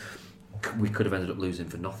that we could have ended up losing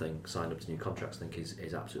for nothing signed up to new contracts. I think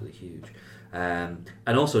is absolutely huge. And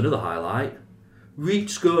also another highlight, Reach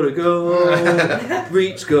scored a goal.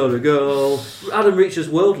 Reach scored a goal. Adam Reach's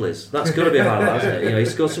worldlies. That's got to be a highlight, isn't it? He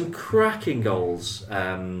scored some cracking goals.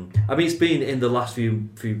 I mean, it's been in the last few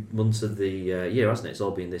months of the year, hasn't it? It's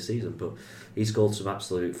all been this season, but he scored some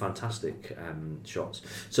absolute fantastic shots.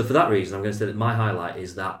 So for that reason, I'm going to say that my highlight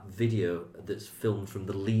is that video that's filmed from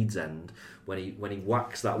the Leeds end when he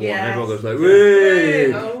whacks that one, and everyone goes like,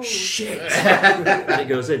 "Whee! Oh. Shit!" and it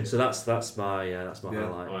goes in. So that's my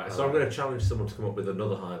highlight. All right, so I'm going to challenge someone to come up with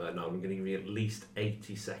another highlight now. I'm going to give you at least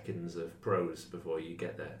 80 seconds of prose before you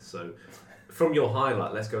get there. So from your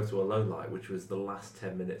highlight, let's go to a low light, which was the last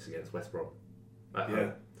 10 minutes against West Brom.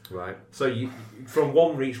 Right. So you from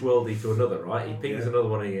one Reach worldie to another, right? He pings another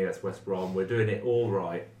one against West Brom. We're doing it all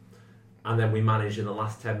right, and then we manage in the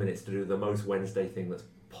last 10 minutes to do the most Wednesday thing that's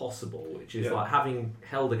possible, which is like having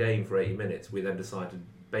held a game for 80 minutes, we then decide to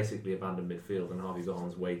basically abandon midfield, and Harvey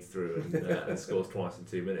Barnes wades through and scores twice in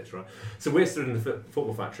 2 minutes, right? So we're stood in the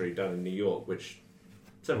Football Factory down in New York, which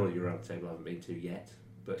several of you around the table haven't been to yet,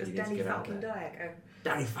 but does you need to get out there.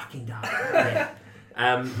 Danny fucking Dyer.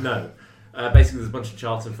 No. Basically, there's a bunch of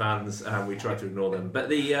Charlton fans, and we try to ignore them. But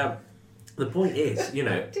the point is,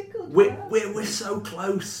 we're so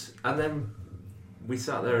close, and then we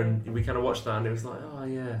sat there and we kind of watched that, and it was like, oh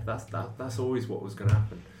yeah, that's always what was going to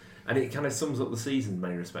happen. And it kind of sums up the season in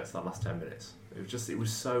many respects, that last 10 minutes. It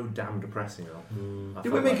was so damn depressing.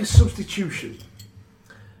 Did we make a substitution?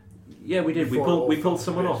 Yeah, we did. Before We pulled all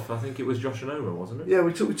someone finished. off. I think it was Josh Onoma, wasn't it? Yeah,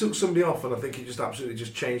 we took somebody off, and I think it just absolutely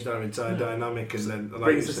just changed our entire dynamic. And then, like,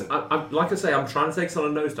 Brings us, like I say, I'm trying to take us on a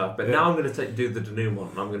nosedive, but now I'm going to do the Danune one,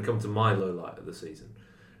 and I'm going to come to my low light of the season,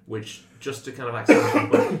 which, just to kind of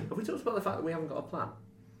accentuate, have we talked about the fact that we haven't got a plan?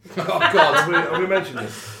 Oh God! have we mentioned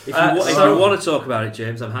this? If you want to talk about it,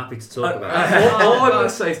 James, I'm happy to talk about it. All I'm going to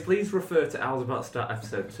say is please refer to Al's About Stat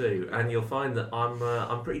episode 2, and you'll find that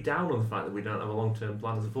I'm pretty down on the fact that we don't have a long-term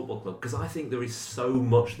plan as a football club, because I think there is so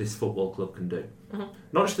much this football club can do.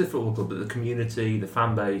 Not just the football club, but the community, the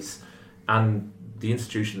fan base, and the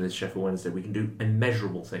institution that is Sheffield Wednesday. We can do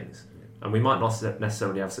immeasurable things, and we might not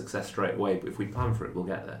necessarily have success straight away, but if we plan for it, we'll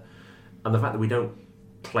get there. And the fact that we don't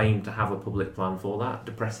claim to have a public plan for that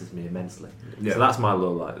depresses me immensely. Yeah. So that's my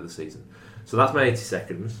low light of the season. So that's my 80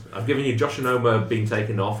 seconds. I've given you Josh Onoma being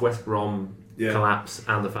taken off, West Brom collapse,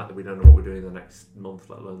 and the fact that we don't know what we're doing the next month,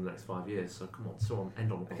 let alone the next 5 years. So come on,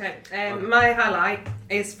 end on the Okay, my highlight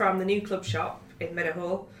is from the new club shop in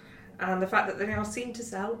Meadowhall, and the fact that they now seem to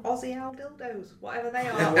sell Aussie Owl dildos, whatever they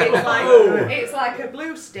are. It's like a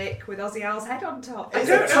blue stick with Aussie Owl's head on top. It's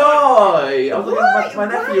a toy! I was looking at my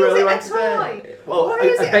nephew earlier on today. Well, Why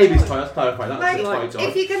is a it baby's a toy, let's clarify. That's Like, a toy.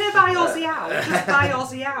 if you're going to buy Aussie Owl, just buy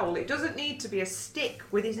Aussie Owl. It doesn't need to be a stick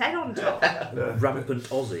with his head on top. Rampant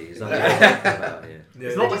Aussie, is that what you're talking about here?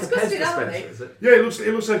 It's not They're like a Pez disgusting, aren't dispenser, they? is it? Yeah, it looks like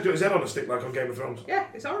he's got his head on a stick like on Game of Thrones. Yeah,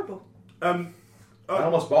 it's horrible. I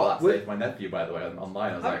almost bought that today for my nephew, by the way,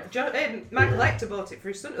 online. I was like, Michael Hector bought it for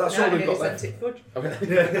his son. That's and all he we've got sent it fudge.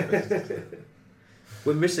 okay.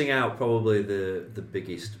 We're missing out probably the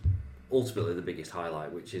biggest, ultimately the biggest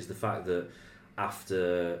highlight, which is the fact that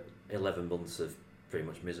after 11 months of pretty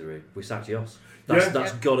much misery, we sacked Jos.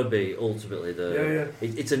 That's got to be ultimately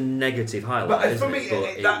it's a negative highlight, But isn't for me,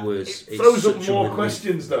 it? But it throws up such a more relief.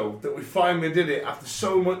 questions though that we finally did it after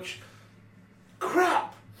so much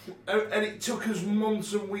crap, and it took us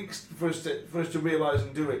months and weeks for us to realise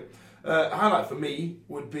and do it. Highlight for me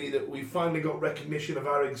would be that we finally got recognition of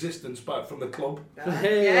our existence back from the club.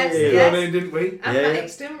 Yes, You know what I mean, didn't we? And Matt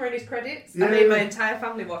Ixton were in his credits. Yeah. I made my entire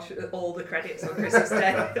family watch all the credits on Christmas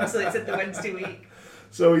Day until it's at the Wednesday week.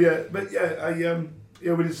 So we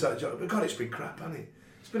did such a job. But God, it's been crap, hasn't it?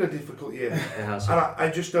 It's been a difficult year. It has. And I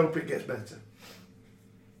just hope it gets better.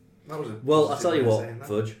 That was Well, I'll positive tell you way of what, saying that.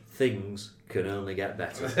 Fudge, things can only get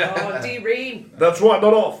better. Oh, D-Ream. That's right,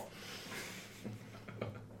 not off.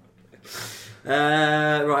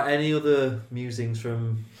 Right, any other musings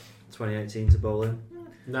from 2018 to bowling?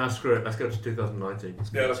 No, screw it. Let's go to 2019.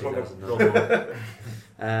 Yeah, that's what 2009.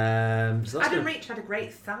 So that's Adam good. Reach had a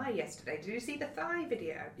great thigh yesterday. Did you see the thigh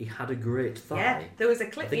video? He had a great thigh. Yeah, there was a I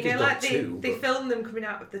clip. think You know, he's got like two, they but- filmed them coming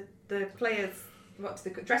out of the players' the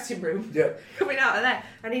dressing room, Yeah. coming out of there,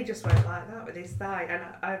 and he just went like that with his thigh, and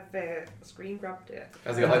I've screen grabbed it.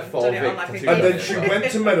 Has he got like Done it on, 4 like, a tattoos? game. And then she went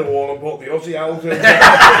to Meadowhall and bought the Aussie Owl.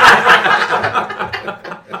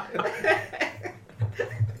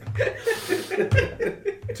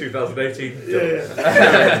 2018.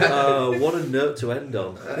 Yeah. What a note to end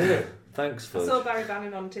on. Thanks, I Fudge. saw Barry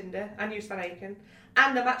Bannon on Tinder, and Hughes Van Aken,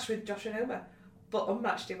 and a match with Josh Onoma, but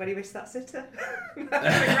unmatched him when he missed that sitter. I regret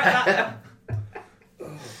that now.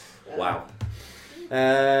 Wow.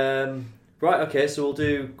 Right, okay, so we'll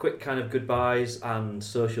do quick kind of goodbyes and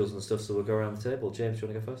socials and stuff, so we'll go around the table. James, do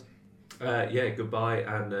you want to go first? Goodbye,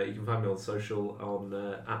 and you can find me on social on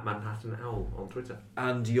at Manhattan Owl on Twitter.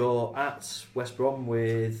 And you're at West Brom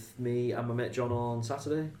with me and my mate John on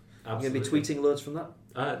Saturday. You're going to be tweeting loads from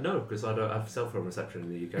that? No, because I don't have cell phone reception in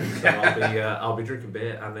the UK. So I'll be drinking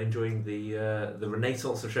beer and enjoying the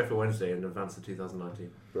renaissance of Sheffield Wednesday in advance of 2019.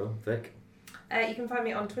 Bro, Vic? You can find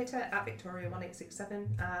me on Twitter at Victoria1867,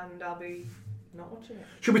 and I'll be not watching it.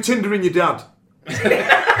 Should be Tindering your dad.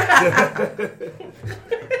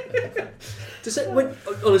 To say,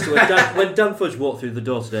 honestly, when Dan Fudge walked through the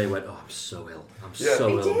door today, he went, "Oh, I'm so ill. I'm so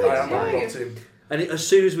He ill." did. I am Yeah. not him. And as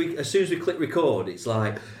soon as we click record, it's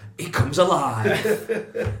like he comes alive.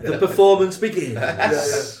 The performance begins.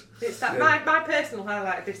 It's that my personal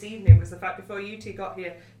highlight of this evening was the fact before you two got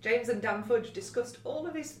here, James and Dan Fudge discussed all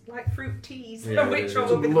of his fruit teas, Yeah, which yeah, one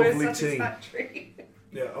yeah. would be the most Lovely tea. satisfactory.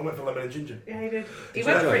 Yeah, I went for lemon and ginger. Yeah, he did. He Did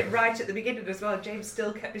went you? for it right at the beginning as well. James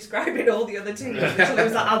still kept describing all the other teas until he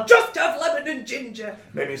was like, "I'll just have lemon and ginger."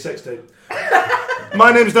 Maybe a sex tape.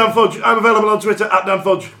 My name's Dan Fudge. I'm available on Twitter at Dan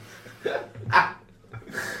Fudge.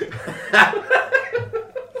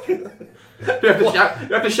 You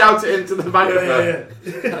have to shout it into the microphone.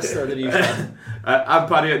 Yeah. That's the news. Man. I'm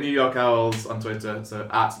Paddy at New York Owls on Twitter, so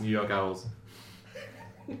at New York Owls.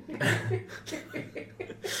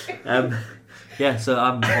 Yeah, so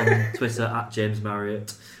I'm on Twitter at James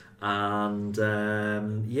Marriott. And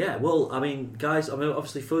well, I mean, guys,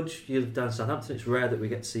 obviously, Fudge, you're down in Southampton. It's rare that we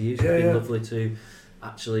get to see you. So it's been lovely to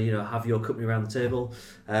actually, have your company around the table.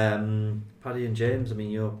 Paddy and James, I mean,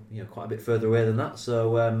 you're quite a bit further away than that.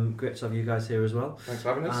 So great to have you guys here as well. Thanks for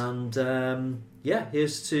having us. And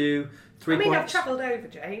here's to 3 points. I've travelled over,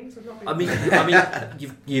 James. I've not been I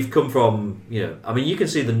mean, you've come from, I mean, you can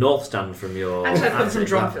see the North Stand from your. Actually, I've come from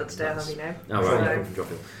attic. Dronfield today, I'll have you know. Oh, right, you come from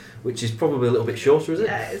Dronfield. Which is probably a little bit shorter, is it?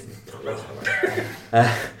 Yeah, it is.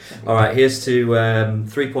 All right, here's to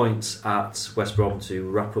 3 points at West Brom to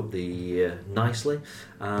wrap up the nicely,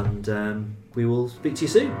 and we will speak to you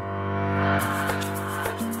soon.